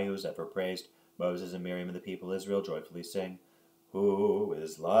on high, who is ever praised. Moses and Miriam and the people of Israel joyfully sing. Who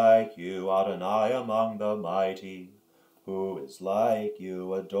is like you, Adonai, among the mighty? Who is like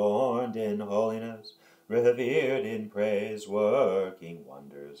you, adorned in holiness, revered in praise, working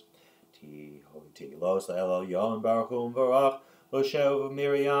wonders? Tilos Elyon Baruchum Varach, Oshev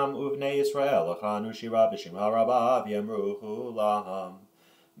Miriam Uvnei Yisrael, Achanu Shira B'Shem HaRabav Yemruchu Laham.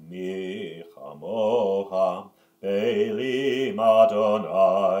 Mi Chamocha Belim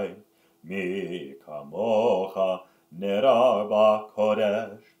Adonai, Mi Chamocha Nerar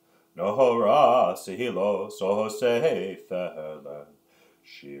B'Kodesh. Nohora sehilo so seferle,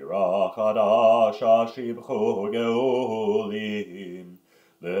 Shira chadash ashibchu geulim,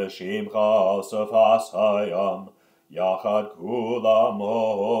 L'shimcha sefas hayam, Yachad kulam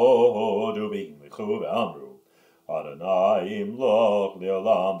hodu b'imlichu v'amru, Adonai imloch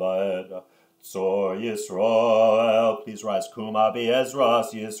li'olam ba'ed. Tzor Yisrael, please rise, Kuma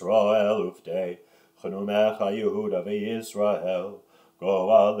b'ezras Yisrael uftei, Chanumecha Yehuda v'Yisrael, Go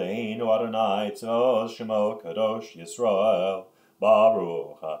aleinu Adonai tzvos shemo kadosh Yisrael,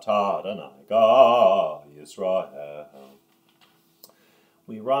 Baruch atah Adonai God Yisrael.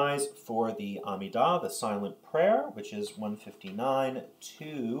 We rise for the Amidah, the silent prayer, which is 159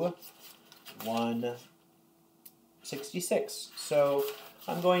 to 166. So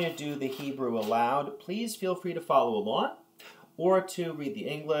I'm going to do the Hebrew aloud. Please feel free to follow along, or to read the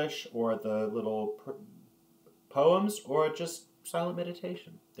English, or the little poems, or just silent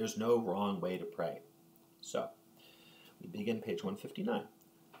meditation. There's no wrong way to pray. So, we begin page 159.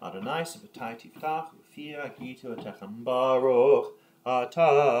 Adonai Sabbatai Tiftach, Ufia Gitu Atechem Baruch,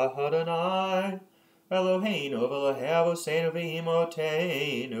 Atah Adonai, Eloheinu v'Elohei Avoseinu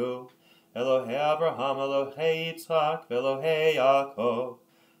v'Imoteinu, Elohei Avraham, Elohei Yitzchak, v'Elohei Yaakov,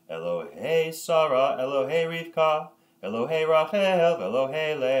 Elohei Sarah, Elohei Rivka, Elohei Rachel,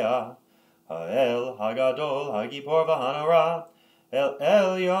 v'Elohei Leah, Ha'el Hagadol, Hagibor v'Hanara, El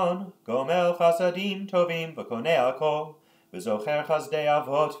Elyon, Gomel Chasadim Tovim v'Konei Hakol, v'Zocher Chazdei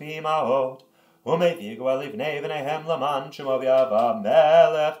Avot v'Imaot, U'Mevig V'Livnei V'Nehem Laman Shemo V'Yava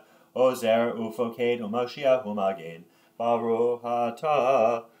Melech, Ozer Ufoked U'Mashiach U'Magen, Baruch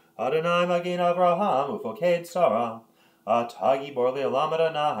Atah, Adonai Magen Avraham Ufoked Sarah, Atah Gibor Le'olam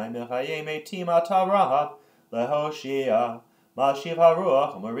Adonai Mechayei Metim Atah Rahab, Lehoshia, Mashiv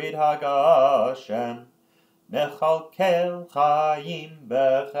HaRuach U'Merid HaGashem, Mechalkel Chayim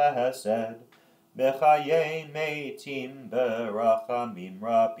B'Chesed, B'Chayei Meitim B'Rachamim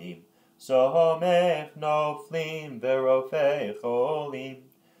Rabim, Somech Noflim V'Rofei Cholim,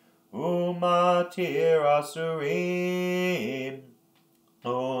 U'Matir Asurim,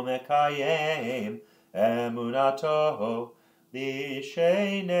 U'Mekayem Emunato,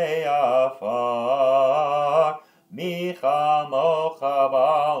 L'Shenei Afar, Michamocha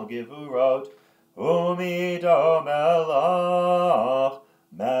Bal Gevurot, Umido Melach,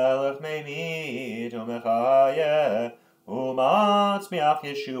 Melech Meimim Meit Umechayeh Umatzmiach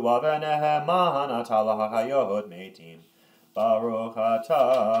Yeshua V'neheman Atala HaChayot Meitim Baruch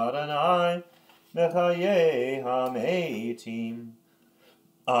Atah Adonai Mechayeh HaMeitim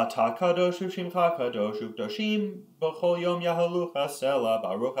Atah Kadosh U'Shimcha Kadosh U'Kdoshim B'chol Yom Yahalucha Sela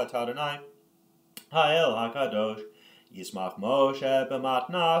Baruch Atah Adonai Ha'el HaKadosh Yismach Moshe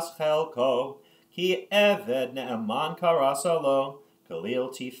B'matnas Chelko Ki Eved Ne'eman Karasalo Kalil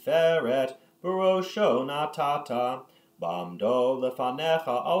Tiferet Barosho Natata Bamdo Lefanecha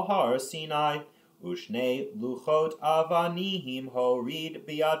Al Har Sinai Ushne Luchot Avanihim Horid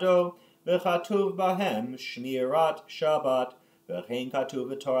Biado V'chatuv Bahem Shmirat Shabbat V'chein Katuv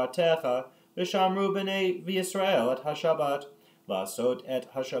V'Toratecha V'shamru B'nei V'Yisrael Et HaShabbat Lasot Et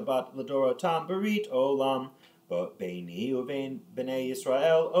HaShabbat L'Dorotam Berit Olam Beini Uvein B'nei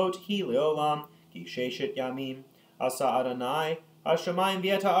Yisrael Ot Hi Le'olam Ki Sheshet Yamim Asa Adonai Hashemayim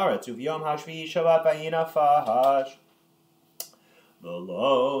V'et Haaretz U'Vyom HaShvi'i Shabbat V'Yinafash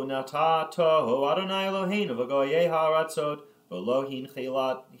V'lo natato Adonai Eloheinu V'goyei ha'aratzot V'lo hin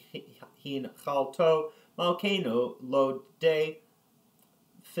chalto Malkeinu lo de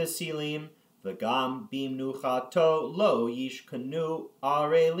Fisilim V'gam bimnuchato lo yishkanu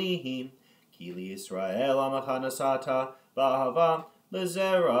arelihim Ki li Yisrael amacha nasata V'ahava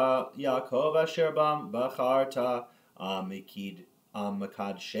L'zera Yaakov asher bam b'charta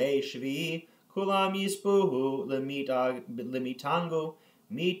Amakadshei shvi'i Kulam yispuhu limitangu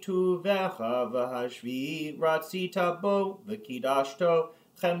mitu vecha v'hashvi ratzita bo v'kidashto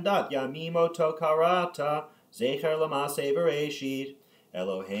chemdat yamimoto karata zecher l'maseh bereshit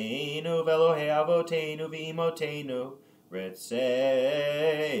Eloheinu v'Elohei avotenu v'imotenu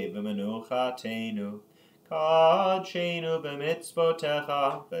ritzei v'menuchatenu kadshenu b'mitzvotecha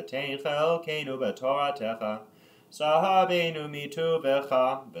v'tein chelkenu b'toratecha Sahabenu mituvecha,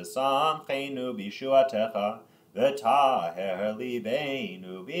 v'samchenu bishuatecha, v'taher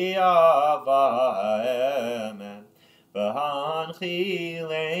libenu bi'ava emet,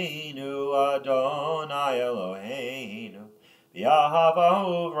 v'hanchilenu Adonai Eloheinu, v'yahava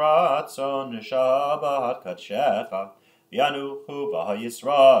uvratzon Shabbat kadshecha, v'yanuchu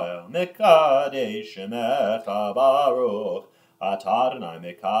v'ha'Yisrael, mekadesh shemecha baruch, atah Adonai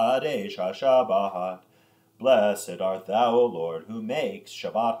mekadesh ha'Shabbat. Blessed art thou, O Lord, who makes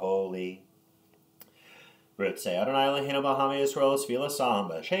Shabbat holy. Ritzei Adonai Eloheinu b'hamei Yisrael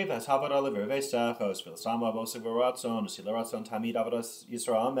esfilasam v'sheves havara levirveisecha esfilasam v'abosig v'ratzon v'silaratzon tamid avadas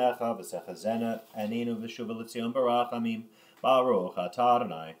Yisrael mecha v'sechazena eninu v'shuva l'tzion barachamim baruch atah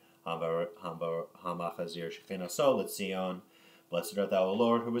Adonai hamachazir shechinaso l'tzion. Blessed art thou, O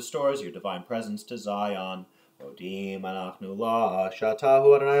Lord, who restores your divine presence to Zion. Odim anachnu la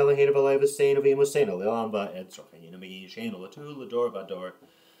shatahu Adonai Eloheinu v'alei v'seinu v'imoseinu l'olam va'ed tzorcheinu meyishenu l'tu l'dor v'ador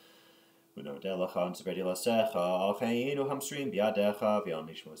v'nodelecha v'ntzibedi l'secha alcheinu hamstrim b'yadecha v'yal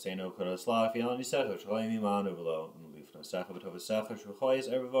nishmoseinu kodoslach v'yal nisecha shchoyim imanu v'lo v'lifnosecha v'tovasecha shchoyis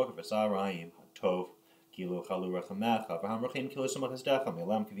erevok v'sarayim tov kilu chalu rechamecha v'ham rechim kilu sumachazdecha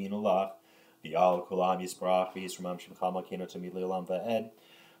me'lam kivinu lach v'yal kulam yisbrach v'yisramam shimcha malkeinu tamid l'olam va'ed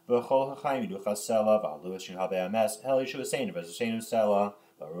V'chol ha'chaim yiduchas sela v'alu eshin ha'be'ames hel yishu eseinu v'eseinu sela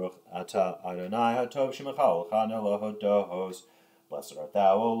Baruch atah Adonai ha'tov shemecha olchan elohodohos. Blessed art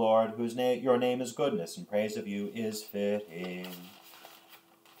thou, O Lord, whose your name is goodness, and praise of you is fitting.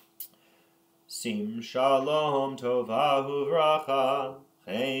 Sim shalom tovahu v'racha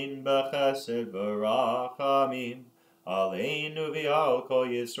chen b'chesed v'rachamim aleinu v'al kol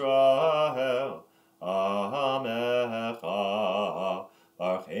Yisrael amecha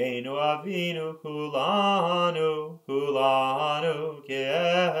Archeinu avinu kulanu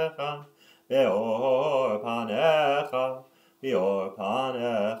kiecha Beor panecha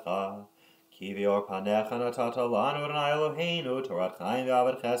Ki beor panecha natata lanu Adonai Eloheinu Torat chaim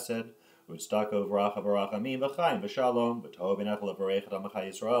v'avad chesed U'tzedakah v'racha v'rachamim v'chaim v'shalom V'tov b'necha l'vareichet amachai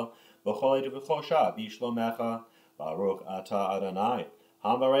Yisrael V'chol edu v'chosha b'shlomecha Baruch atah Adonai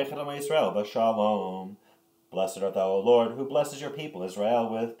Ham v'areichet amachai Yisrael v'shalom. Blessed art thou, O Lord, who blesses your people Israel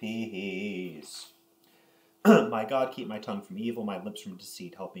with peace. My God, keep my tongue from evil, my lips from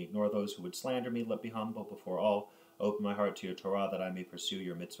deceit. Help me ignore those who would slander me. Let me humble before all. Open my heart to your Torah, that I may pursue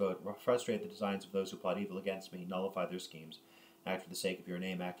your mitzvot. Frustrate the designs of those who plot evil against me. Nullify their schemes. Act for the sake of your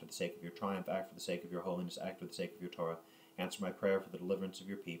name. Act for the sake of your triumph. Act for the sake of your holiness. Act for the sake of your Torah. Answer my prayer for the deliverance of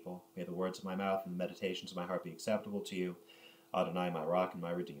your people. May the words of my mouth and the meditations of my heart be acceptable to you, Adonai, my rock and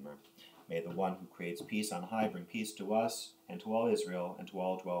my redeemer. May the one who creates peace on high bring peace to us and to all Israel and to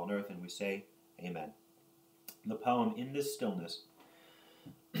all who dwell on earth, and we say, Amen. The poem, In This Stillness.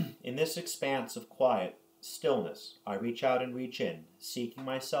 In this expanse of quiet stillness, I reach out and reach in, seeking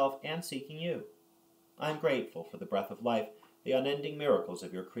myself and seeking you. I am grateful for the breath of life, the unending miracles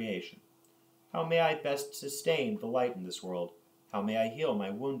of your creation. How may I best sustain the light in this world? How may I heal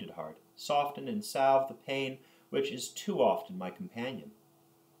my wounded heart, soften and salve the pain which is too often my companion?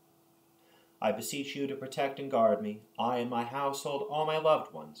 I beseech you to protect and guard me, I and my household, all my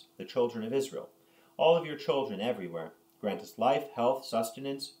loved ones, the children of Israel, all of your children everywhere. Grant us life, health,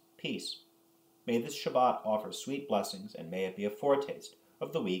 sustenance, peace. May this Shabbat offer sweet blessings, and may it be a foretaste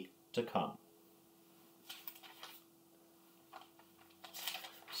of the week to come.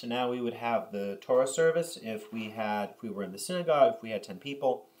 So now we would have the Torah service if we were in the synagogue, if we had 10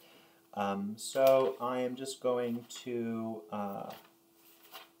 people. So I am just going to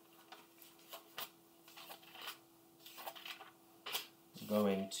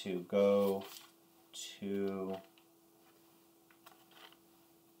go to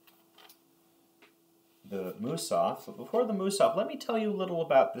the Mussaf. But before the Mussaf, let me tell you a little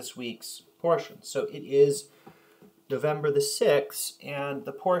about this week's portion. So it is November the 6th, and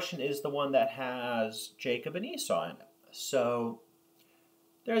the portion is the one that has Jacob and Esau in it. So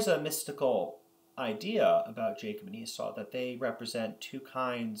there's a mystical idea about Jacob and Esau that they represent two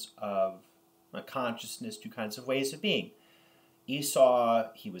kinds of consciousness, two kinds of ways of being. Esau,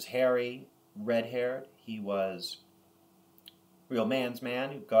 he was hairy, red-haired. He was real man's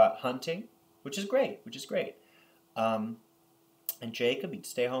man who'd go out hunting, which is great. And Jacob, he'd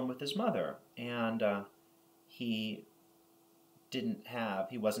stay home with his mother, and he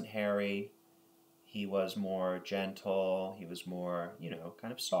wasn't hairy. He was more gentle. He was more,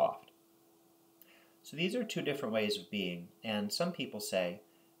 kind of soft. So these are two different ways of being, and some people say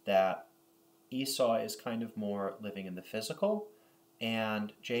that Esau is kind of more living in the physical,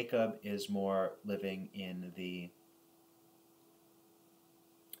 and Jacob is more living in the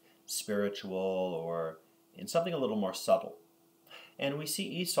spiritual, or in something a little more subtle. And we see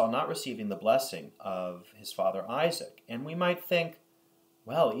Esau not receiving the blessing of his father Isaac. And we might think,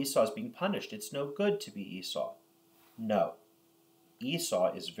 well, Esau is being punished. It's no good to be Esau. No.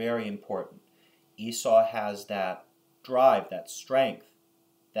 Esau is very important. Esau has that drive, that strength,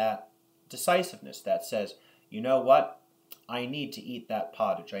 that decisiveness that says, you know what? I need to eat that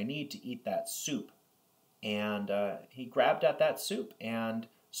pottage. I need to eat that soup. And he grabbed at that soup and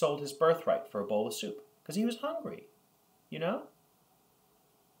sold his birthright for a bowl of soup because he was hungry,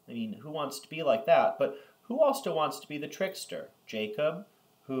 I mean, who wants to be like that? But who also wants to be the trickster? Jacob,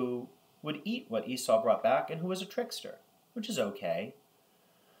 who would eat what Esau brought back and who was a trickster, which is okay.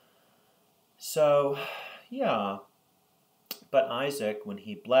 So, yeah. But Isaac, when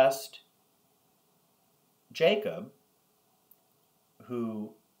he blessed Jacob,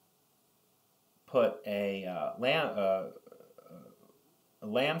 who put a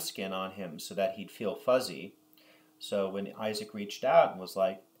lambskin on him so that he'd feel fuzzy. So when Isaac reached out and was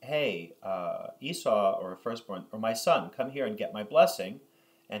like, hey, Esau, or firstborn, or my son, come here and get my blessing,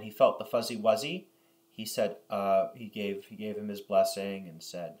 and he felt the fuzzy wuzzy, he said, he gave him his blessing and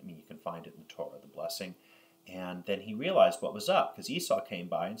said, you can find it in the Torah, the blessing, and then he realized what was up, because Esau came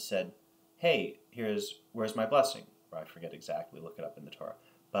by and said, hey, where's my blessing? Or I forget exactly, look it up in the Torah.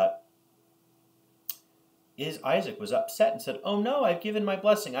 But Isaac was upset and said, oh no, I've given my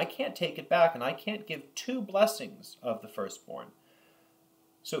blessing. I can't take it back, and I can't give two blessings of the firstborn.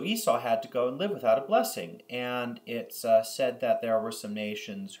 So Esau had to go and live without a blessing. And it's said that there were some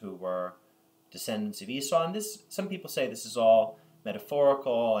nations who were descendants of Esau. And some people say this is all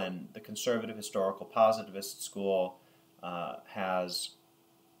metaphorical, and the conservative historical positivist school has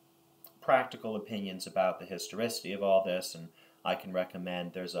practical opinions about the historicity of all this. And I can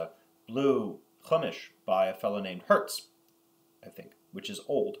recommend, there's a blue Chumash by a fellow named Hertz, I think, which is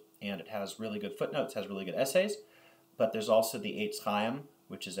old, and it has really good footnotes, has really good essays. But there's also the Eitz Chaim,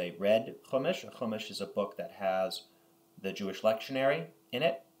 which is a red Chumash. A Chumash is a book that has the Jewish lectionary in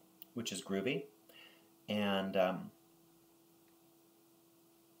it, which is groovy. And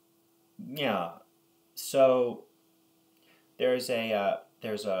so there's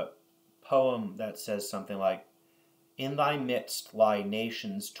a poem that says something like, in thy midst lie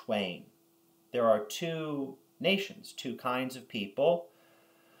nations twain. There are two nations, two kinds of people,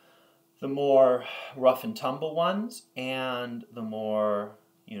 the more rough and tumble ones, and the more,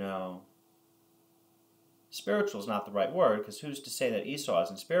 spiritual is not the right word, because who's to say that Esau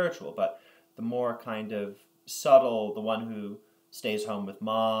isn't spiritual, but the more kind of subtle, the one who stays home with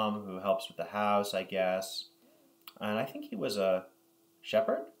mom, who helps with the house, I guess. And I think he was a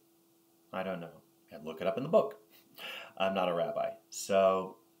shepherd? I don't know. I'd look it up in the book. I'm not a rabbi.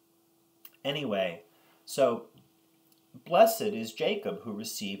 So anyway, so blessed is Jacob, who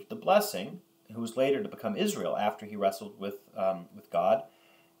received the blessing, who was later to become Israel after he wrestled with God.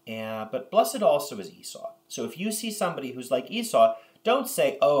 But blessed also is Esau. So if you see somebody who's like Esau, don't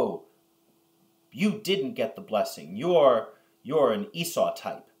say, oh, you didn't get the blessing. You're an Esau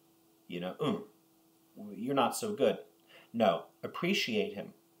type. You're not so good. No, appreciate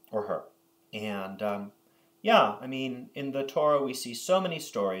him or her. And in the Torah we see so many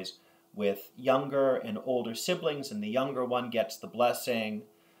stories with younger and older siblings, and the younger one gets the blessing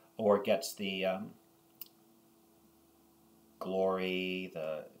or gets the glory,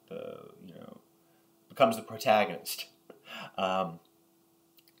 becomes the protagonist. But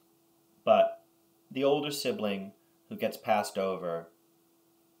the older sibling who gets passed over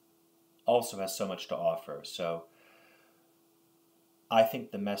also has so much to offer. So I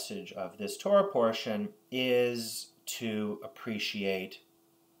think the message of this Torah portion is to appreciate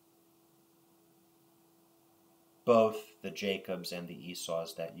both the Jacobs and the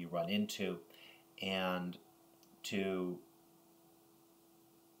Esau's that you run into, and to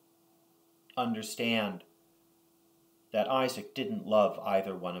understand that Isaac didn't love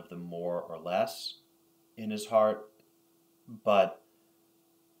either one of them more or less in his heart, but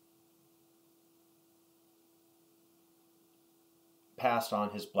passed on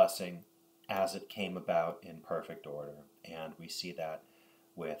his blessing as it came about in perfect order. And we see that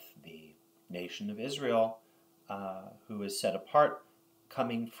with the nation of Israel, who is set apart,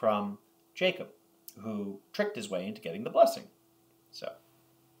 coming from Jacob, who tricked his way into getting the blessing. So,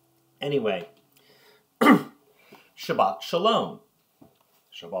 anyway, Shabbat Shalom.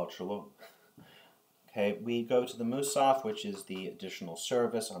 Shabbat Shalom. Okay, we go to the Mussaf, which is the additional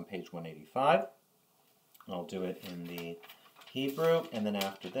service on page 185. I'll do it in the Hebrew, and then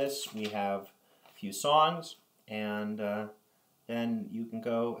after this we have a few songs, and then you can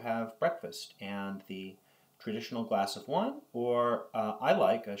go have breakfast and the traditional glass of wine, or I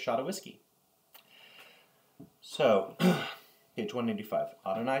like a shot of whiskey. So, page 185.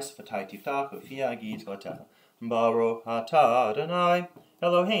 Adonai Sfatai Tiftach Ufia Agid Latecha. Baruch Atah Adonai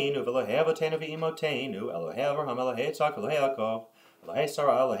Eloheinu v'Elohei Avotenu v'Imotenu Elohei Avraham Elohei Yitzchak Elohei Yaakov Elohei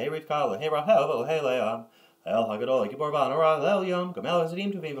Sarah Elohei Rivka Elohei Rahel Elohei Leah El Hagadol Gibor Vanora El Yom Gamel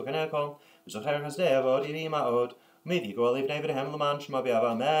Hazadim Tuvim V'Kanekol V'Zocher Hazdei Avod Ivi Ma'od U'Mivigo Livnei V'Dehem L'man Shema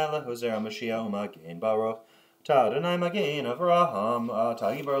B'Yava Melech Hoser HaMashiach U'Magen Baruch Atah Adonai Magen Avraham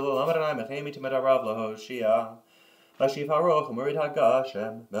Atah Gibor L'Olam Adonai Mechei Mitimed Arav L'Hoshia Lashiv Haroch U'Murid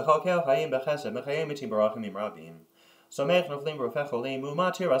HaGashem V'Chalkel Chayim B'Chesed Mechei Mitim Barachim Imrabim Somech Noflim Rofech Olim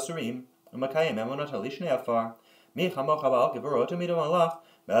U'Matir Asurim U'Makayim Emunot Alishne Afar Michamoch Abal Givorot U'Mido Malach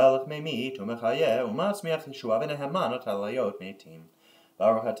Melech Meimit U'Mechayeh U'Matzmiach Yeshua V'Nehemanot Alayot Meitim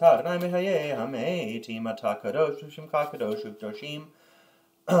Baruch Atah Adonai Mechayeh HaMeitim Atah Kadosh U'Shimcha Kadosh U'Kdoshim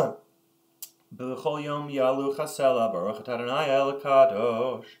B'Chol Yom Yalu Chasela Baruch Atah Adonai El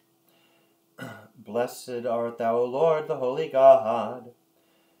Kadosh. Blessed art thou, O Lord, the Holy God.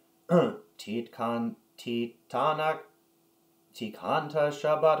 Tikanta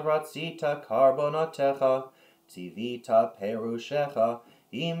Shabbat Ratzita Karbonotecha Tzivita Perushecha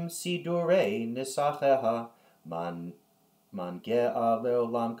Im Sidurei Nisacheha Man Ge'a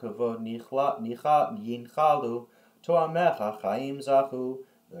Leolam Kavod Yinchalu Toamecha Chaim Zachu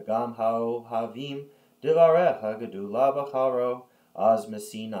V'gam Havim Divarecha Gedula B'charo Az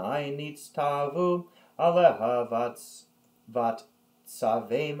Messinai Nitztavu Aleha Vat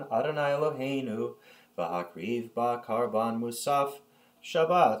Savem Adonai Eloheinu V'hakriv Ba Karban Mussaf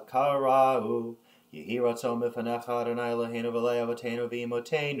Shabbat Karau Yehi Ratzon Mifanecha Adonai Eloheinu V'lei Avotenu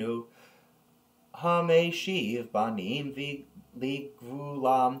V'imotenu Hameshiv Banim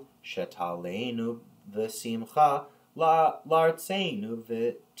V'ligvulam Shetalenu V'simcha Lartzenu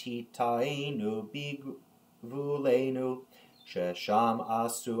V'titaenu Bigvulenu Shesham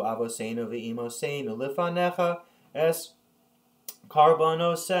Asu Avosenu V'imosenu Lifanecha Es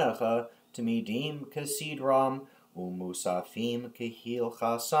Karbonosecha Tmidim Kesidram Umusafim Kehil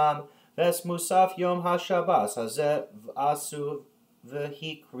Chasam Ves Musaf Yom HaShabbos Hazeh Asu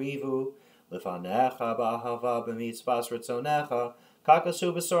V'hikrivu Lifanecha B'ahava B'mitzvas Ritzonecha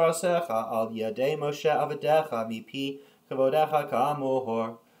Kakasu B'sorasecha Al Yadei Moshe Avadecha Mipi Kavodecha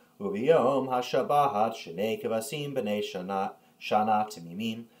Kamuhor Ubiyom HaShabbat Shnei Kevasim B'nei Shana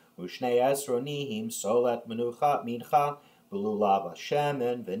Timimin Ushnei Esronihim Solet Menucha Mincha B'lulav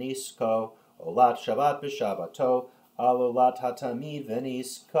Hashemen V'nisko Olat Shabbat B'Shabbato Alolat Hatamid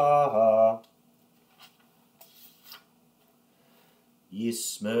V'niska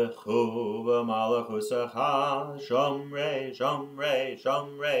Yismechu V'Malachusecha Shomrei Shomrei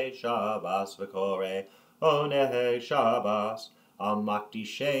Shomrei Shabbos V'Korei Oneh Shabbos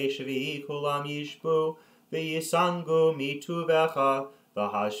Amakdishei Shvi Kulam Yishbu V'Yisangu Mituvecha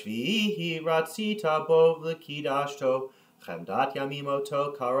V'Hashvihi Ratzita Bo V'Kidashto Chemdat yamimoto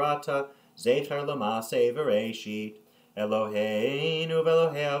karata, zecher lamase v'reishit. Eloheinu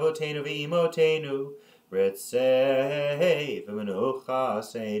v'Elohei avotenu v'imotenu, Ritzei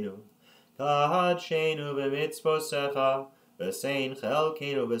v'menuchasenu. Kadshenu v'mitzvosecha, v'sein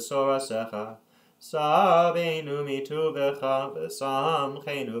chelkenu v'sorasecha. Sabeinu mituvecha,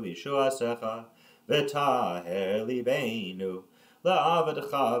 v'samchenu v'shuasecha. V'taher libeinu,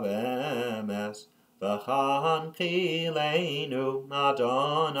 la'avadcha v'emes. V'chanchilenu,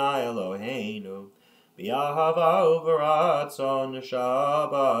 Adonai Eloheinu. V'yahava uv'ratzon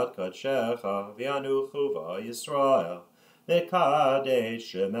Shabbat kadshecha, v'yanuchu v'Yisrael, v'kadesh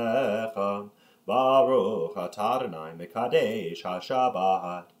shemecha, Baruch atah Adonai mekadesh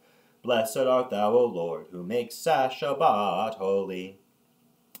ha-Shabbat. Blessed art thou, O Lord, who makes Shabbat holy.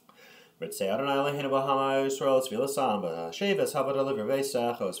 Ritzei Adonai Eloheinu v'hama Yisrael tzvilasam v'sheves havad aliver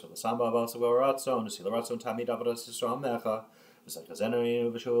v'sechos v'lasam v'avos v'ratzon v'sila ratzon tamid avodas Yisrael mecha. V'sakazenu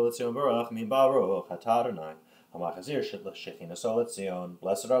v'shul etzion barach min Baruch atah Adonai hamachazir shechina sol etzion.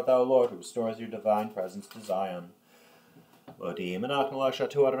 Blessed art thou, Lord, who restores your divine presence to Zion. V'odim enach malach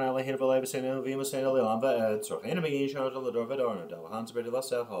shatu Adonai Eloheinu v'lei v'seinu v'yimaseinu lilam v'ed tzorcheinu v'yishon l'dor v'dornu del hans b'edi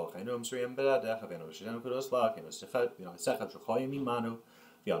l'secha l'cheinu m'sriyim b'dadecha v'yanu v'shitenu kudos l'achim v'sechet v'choyim imanu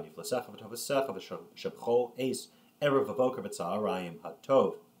v'yanif l'secha v'tovasecha v'shebchol eis erev v'boker v'tza'arayim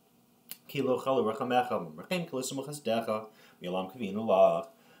hatov kilo chalu rachamecha v'merchem kilisum v'chazdecha v'yalam kavinu lach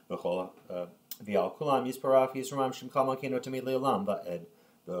v'yal kulam yisparach yisramam shem kama kino tamid li'olam v'ed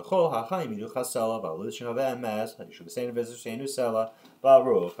v'chol ha'chaim yidu chasela v'alushim v'emes hadishu b'seinu v'zusheinu sela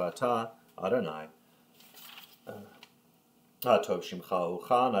Baruch atah Adonai hatov shimcha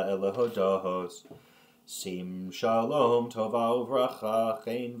uchana elehodahos sim shalom tova uvracha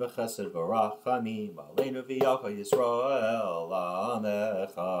chen v'chesed v'rachamim aleinu v'yalcha Yisrael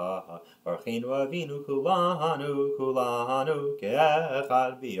amecha barchinu avinu kulanu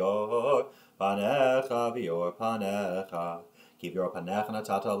ke'echad v'yor panecha Keep your panecha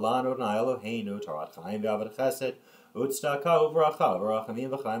natata lanu Adonai Eloheinu Torat chaim v'avad chesed u'tzedakah uvracha v'rachamim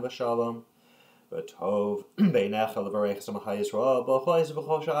v'chaim v'shalom V'tov beinecha l'varech samachai Yisrael b'chois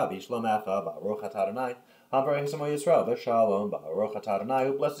v'chol sha'av yishlomecha Baruch atah Adonai ha'varech samachai Yisrael v'shalom Baruch atah Adonai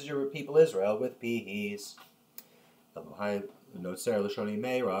who blesses your people Israel with peace. Elohai notzer l'shoni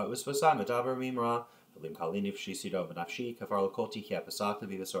meira u'svasai medaber mimra v'lim kalini v'shisido v'nafshi kafar l'kol tichya pesach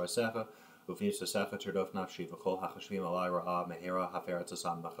levi v'sorasecha ufnim sosecha terdof nafshi v'chol hachashvim alai ra'ah mehera haferet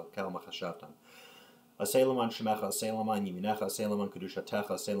asam machal machashavtam. Aselaman shemecha, aselaman yiminecha, aselaman kedushatecha,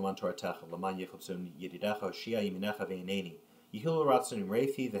 aselaman toratecha, laman yechupsun yedidecha, shia yiminecha ve'ineni. Yihulu ratzon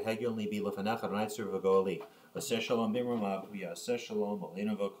imreifi v'hegyon libi lefanecha d'naitzur v'goali. Aseh shalom bimru ma'ahuya, aseh shalom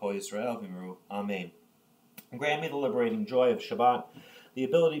aleinu v'kol Yisrael bimru. Amen. Grant me the liberating joy of Shabbat, the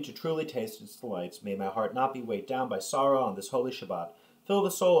ability to truly taste its delights. May my heart not be weighed down by sorrow on this holy Shabbat. Fill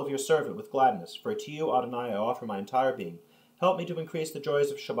the soul of your servant with gladness, for to you, Adonai, I offer my entire being. Help me to increase the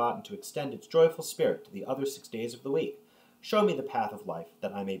joys of Shabbat and to extend its joyful spirit to the other 6 days of the week. Show me the path of life,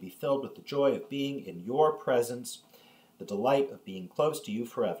 that I may be filled with the joy of being in your presence, the delight of being close to you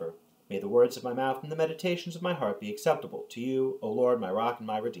forever. May the words of my mouth and the meditations of my heart be acceptable to you, O Lord, my rock and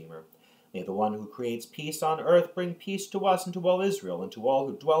my redeemer. May the one who creates peace on earth bring peace to us and to all Israel and to all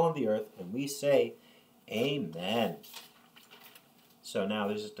who dwell on the earth. And we say, Amen. So now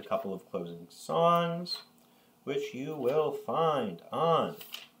there's just a couple of closing songs, which you will find on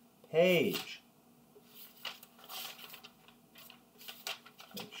page,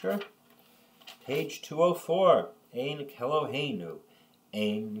 make sure, page 204, Ein Keloheinu,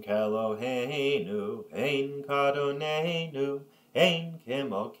 Ein Keloheinu, Ein Kadonenu, Ein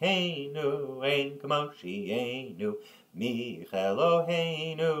Kemolkeinu, Ein Kamoshienu, Mi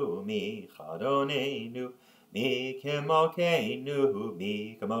Keloheinu, Mi Chadonenu, Mi Kemolkeinu,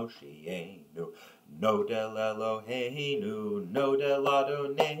 Mi Kamoshienu, No del Eloheinu, no del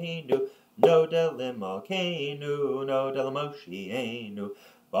Adonenu, no del Imolkeinu, no del Moshienu,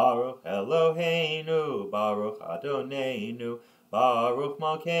 Baruch Eloheinu, Baruch Adonenu, Baruch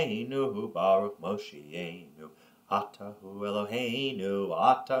Malkeinu, Baruch Moshienu, Atahu Eloheinu,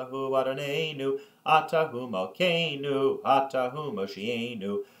 Atahu Adonenu, Atahu Malkeinu, Atahu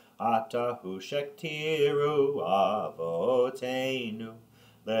Moshienu, Atahu Shektiru Avotenu,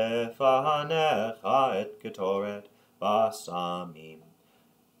 Lefanecha et Ketoret Basamim.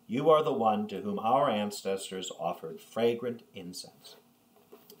 You are the one to whom our ancestors offered fragrant incense.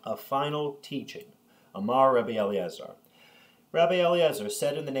 A final teaching. Amar Rabbi Eliezer. Rabbi Eliezer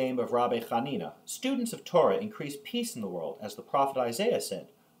said in the name of Rabbi Chanina, students of Torah increase peace in the world, as the prophet Isaiah said,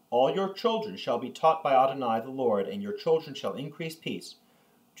 all your children shall be taught by Adonai the Lord, and your children shall increase peace.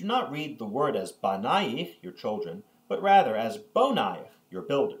 Do not read the word as banaich, your children, but rather as bonai, your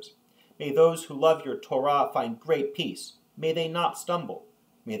builders. May those who love your Torah find great peace. May they not stumble.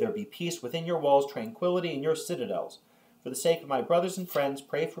 May there be peace within your walls, tranquility in your citadels. For the sake of my brothers and friends,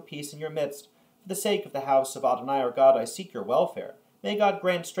 pray for peace in your midst. For the sake of the house of Adonai our God, I seek your welfare. May God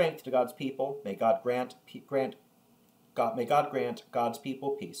grant strength to God's people. May God grant God's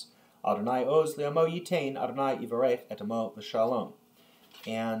people peace. Adonai oz le'amo yitain, Adonai yivarech et amo v'shalom.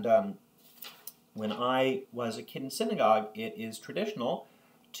 And when I was a kid in synagogue, it is traditional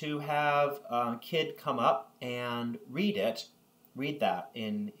to have a kid come up and read that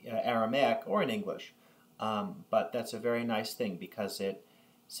in Aramaic or in English. But that's a very nice thing because it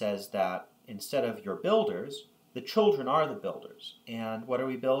says that instead of your builders, the children are the builders. And what are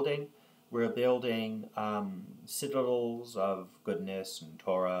we building? We're building citadels of goodness and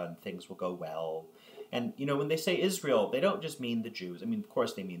Torah, and things will go well. And, when they say Israel, they don't just mean the Jews. I mean, of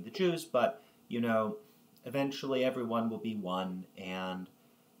course they mean the Jews, but, eventually everyone will be one. And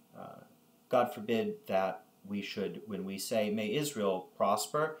God forbid that we should, when we say, may Israel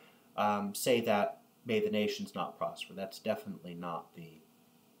prosper, say that may the nations not prosper. That's definitely not the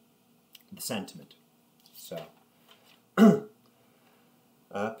sentiment. So,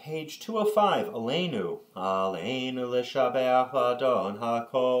 page 205, Aleinu l'shabeach l'adon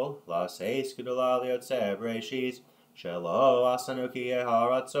hakol, la'seis g'dula li'otzeh b'reishis, shelo asanu ki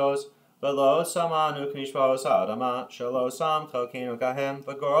haratzos, v'lo samanu k'mishpos ha'adama, shelo sam chalkenu kahem,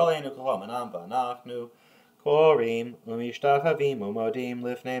 v'gorleinu k'chomanam v'anachnu, korim u'mishtachavim u'modim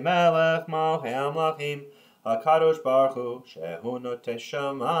lifnei melech malchei amlachim, HaKadosh Baruch Hu, shehu noteh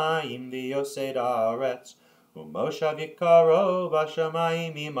shamayim v'yosed haaretz, u'moshav yikaro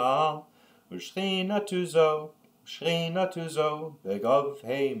b'shamayim imal, u'shchinatu zo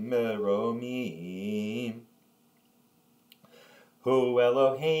b'govhei meromim. Hu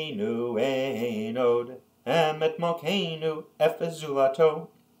Eloheinu ein od, emet malkeinu efezulato,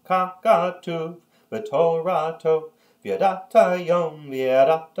 kakatuv b'torato, V'yadata yom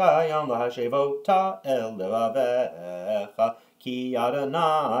lahashevota el levavecha, ki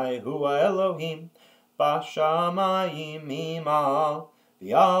Adonai hu Elohim, b'shamayim imal,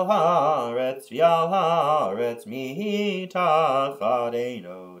 v'yal haaretz mitachad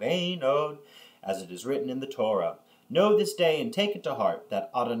ein od, as it is written in the Torah. Know this day and take it to heart, that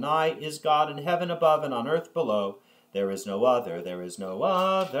Adonai is God in heaven above and on earth below. There is no other.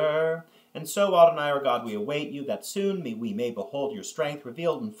 And so, Adonai our God, we await you, that soon we may behold your strength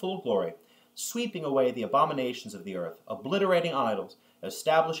revealed in full glory, sweeping away the abominations of the earth, obliterating idols,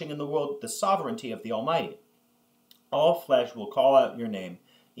 establishing in the world the sovereignty of the Almighty. All flesh will call out your name,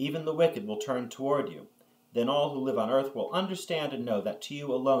 even the wicked will turn toward you. Then all who live on earth will understand and know that to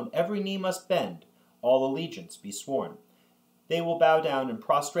you alone every knee must bend, all allegiance be sworn. They will bow down and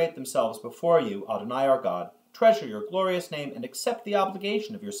prostrate themselves before you, Adonai our God, treasure your glorious name, and accept the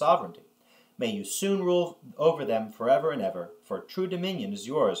obligation of your sovereignty. May you soon rule over them forever and ever, for true dominion is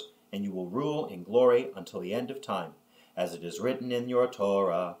yours, and you will rule in glory until the end of time. As it is written in your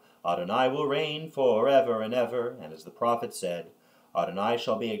Torah, Adonai will reign forever and ever, and as the prophet said, Adonai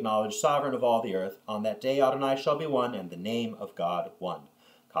shall be acknowledged sovereign of all the earth. On that day Adonai shall be one, and the name of God one.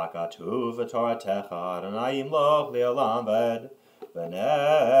 Kakatuv v'toratecha Adonai yimloch li'olam ved,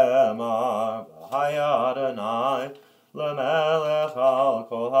 v'ne'emar v'haya Adonai L'melech al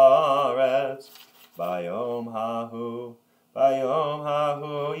kol haaretz, bayom hahu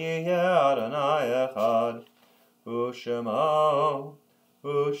yihye Adonai echad, u'shemo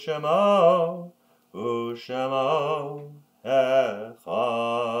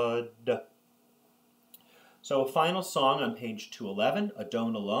echad. So a final song on page 211,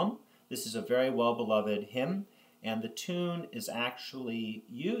 Adon Olam. This is a very well-beloved hymn, and the tune is actually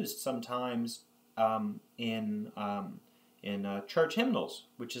used sometimes in church hymnals,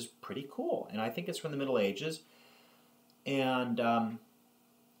 which is pretty cool. And I think it's from the Middle Ages. And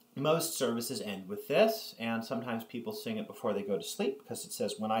most services end with this, and sometimes people sing it before they go to sleep, because it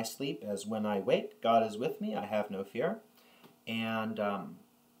says, when I sleep as when I wake, God is with me, I have no fear. And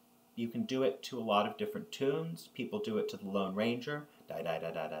you can do it to a lot of different tunes. People do it to the Lone Ranger,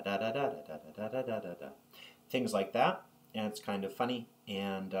 things like that. And it's kind of funny,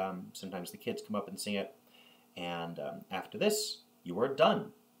 and sometimes the kids come up and sing it. And after this, you are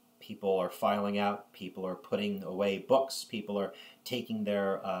done. People are filing out. People are putting away books. People are taking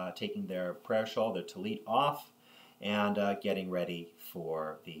their prayer shawl, their talit off, and getting ready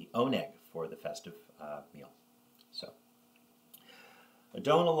for the oneg, for the festive meal. So,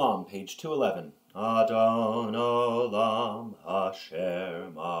 Adon Olam, page 211. Adon Olam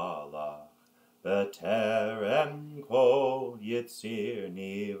Asher Malach B'terem Kol Yitzir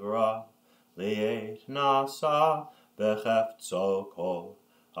Nivra Li'et Nasa בחפצו כל,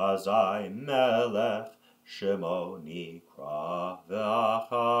 אזי מלך שמו נקרא,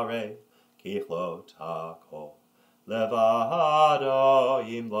 ואחרי ככלות הכל. לבדו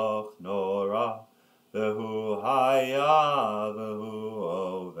ימלוך נורא, והוא היה והוא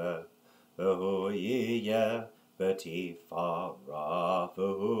הווה, והוא יהיה בתפארה,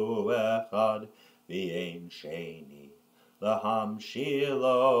 והוא אחד ואין שני,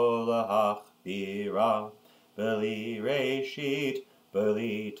 להמשילו להכבירה, בלי ראשית,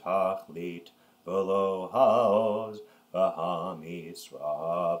 בלי תכלית, ולא העוז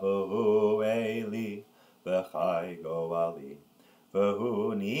והמשרה, והוא אלי וחי גואלי,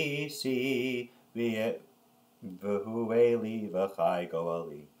 והוא ניסי והוא אלי וחי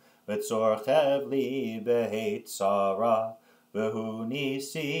גואלי, וצור חבלי בעת צרה, והוא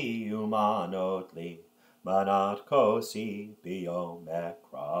ניסי ומנות לי, מנת כוסי ביום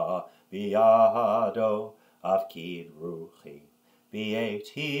אקרא, בידו אפקיד רוחי, בעת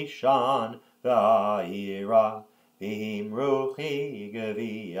הישן והעירה, ואם רוחי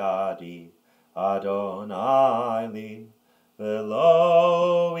גביעדי, אדוני לי,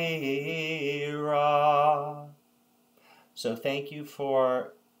 ולא יירא. So thank you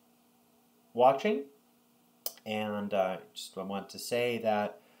for watching, and I want to say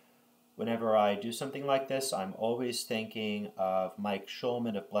that whenever I do something like this, I'm always thinking of Mike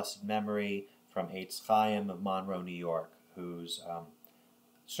Schulman of blessed memory from Eitz Chaim of Monroe, New York, whose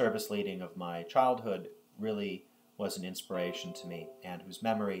service leading of my childhood really was an inspiration to me, and whose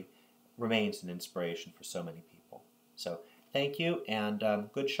memory remains an inspiration for so many people. So thank you, and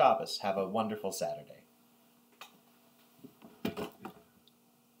good Shabbos. Have a wonderful Saturday.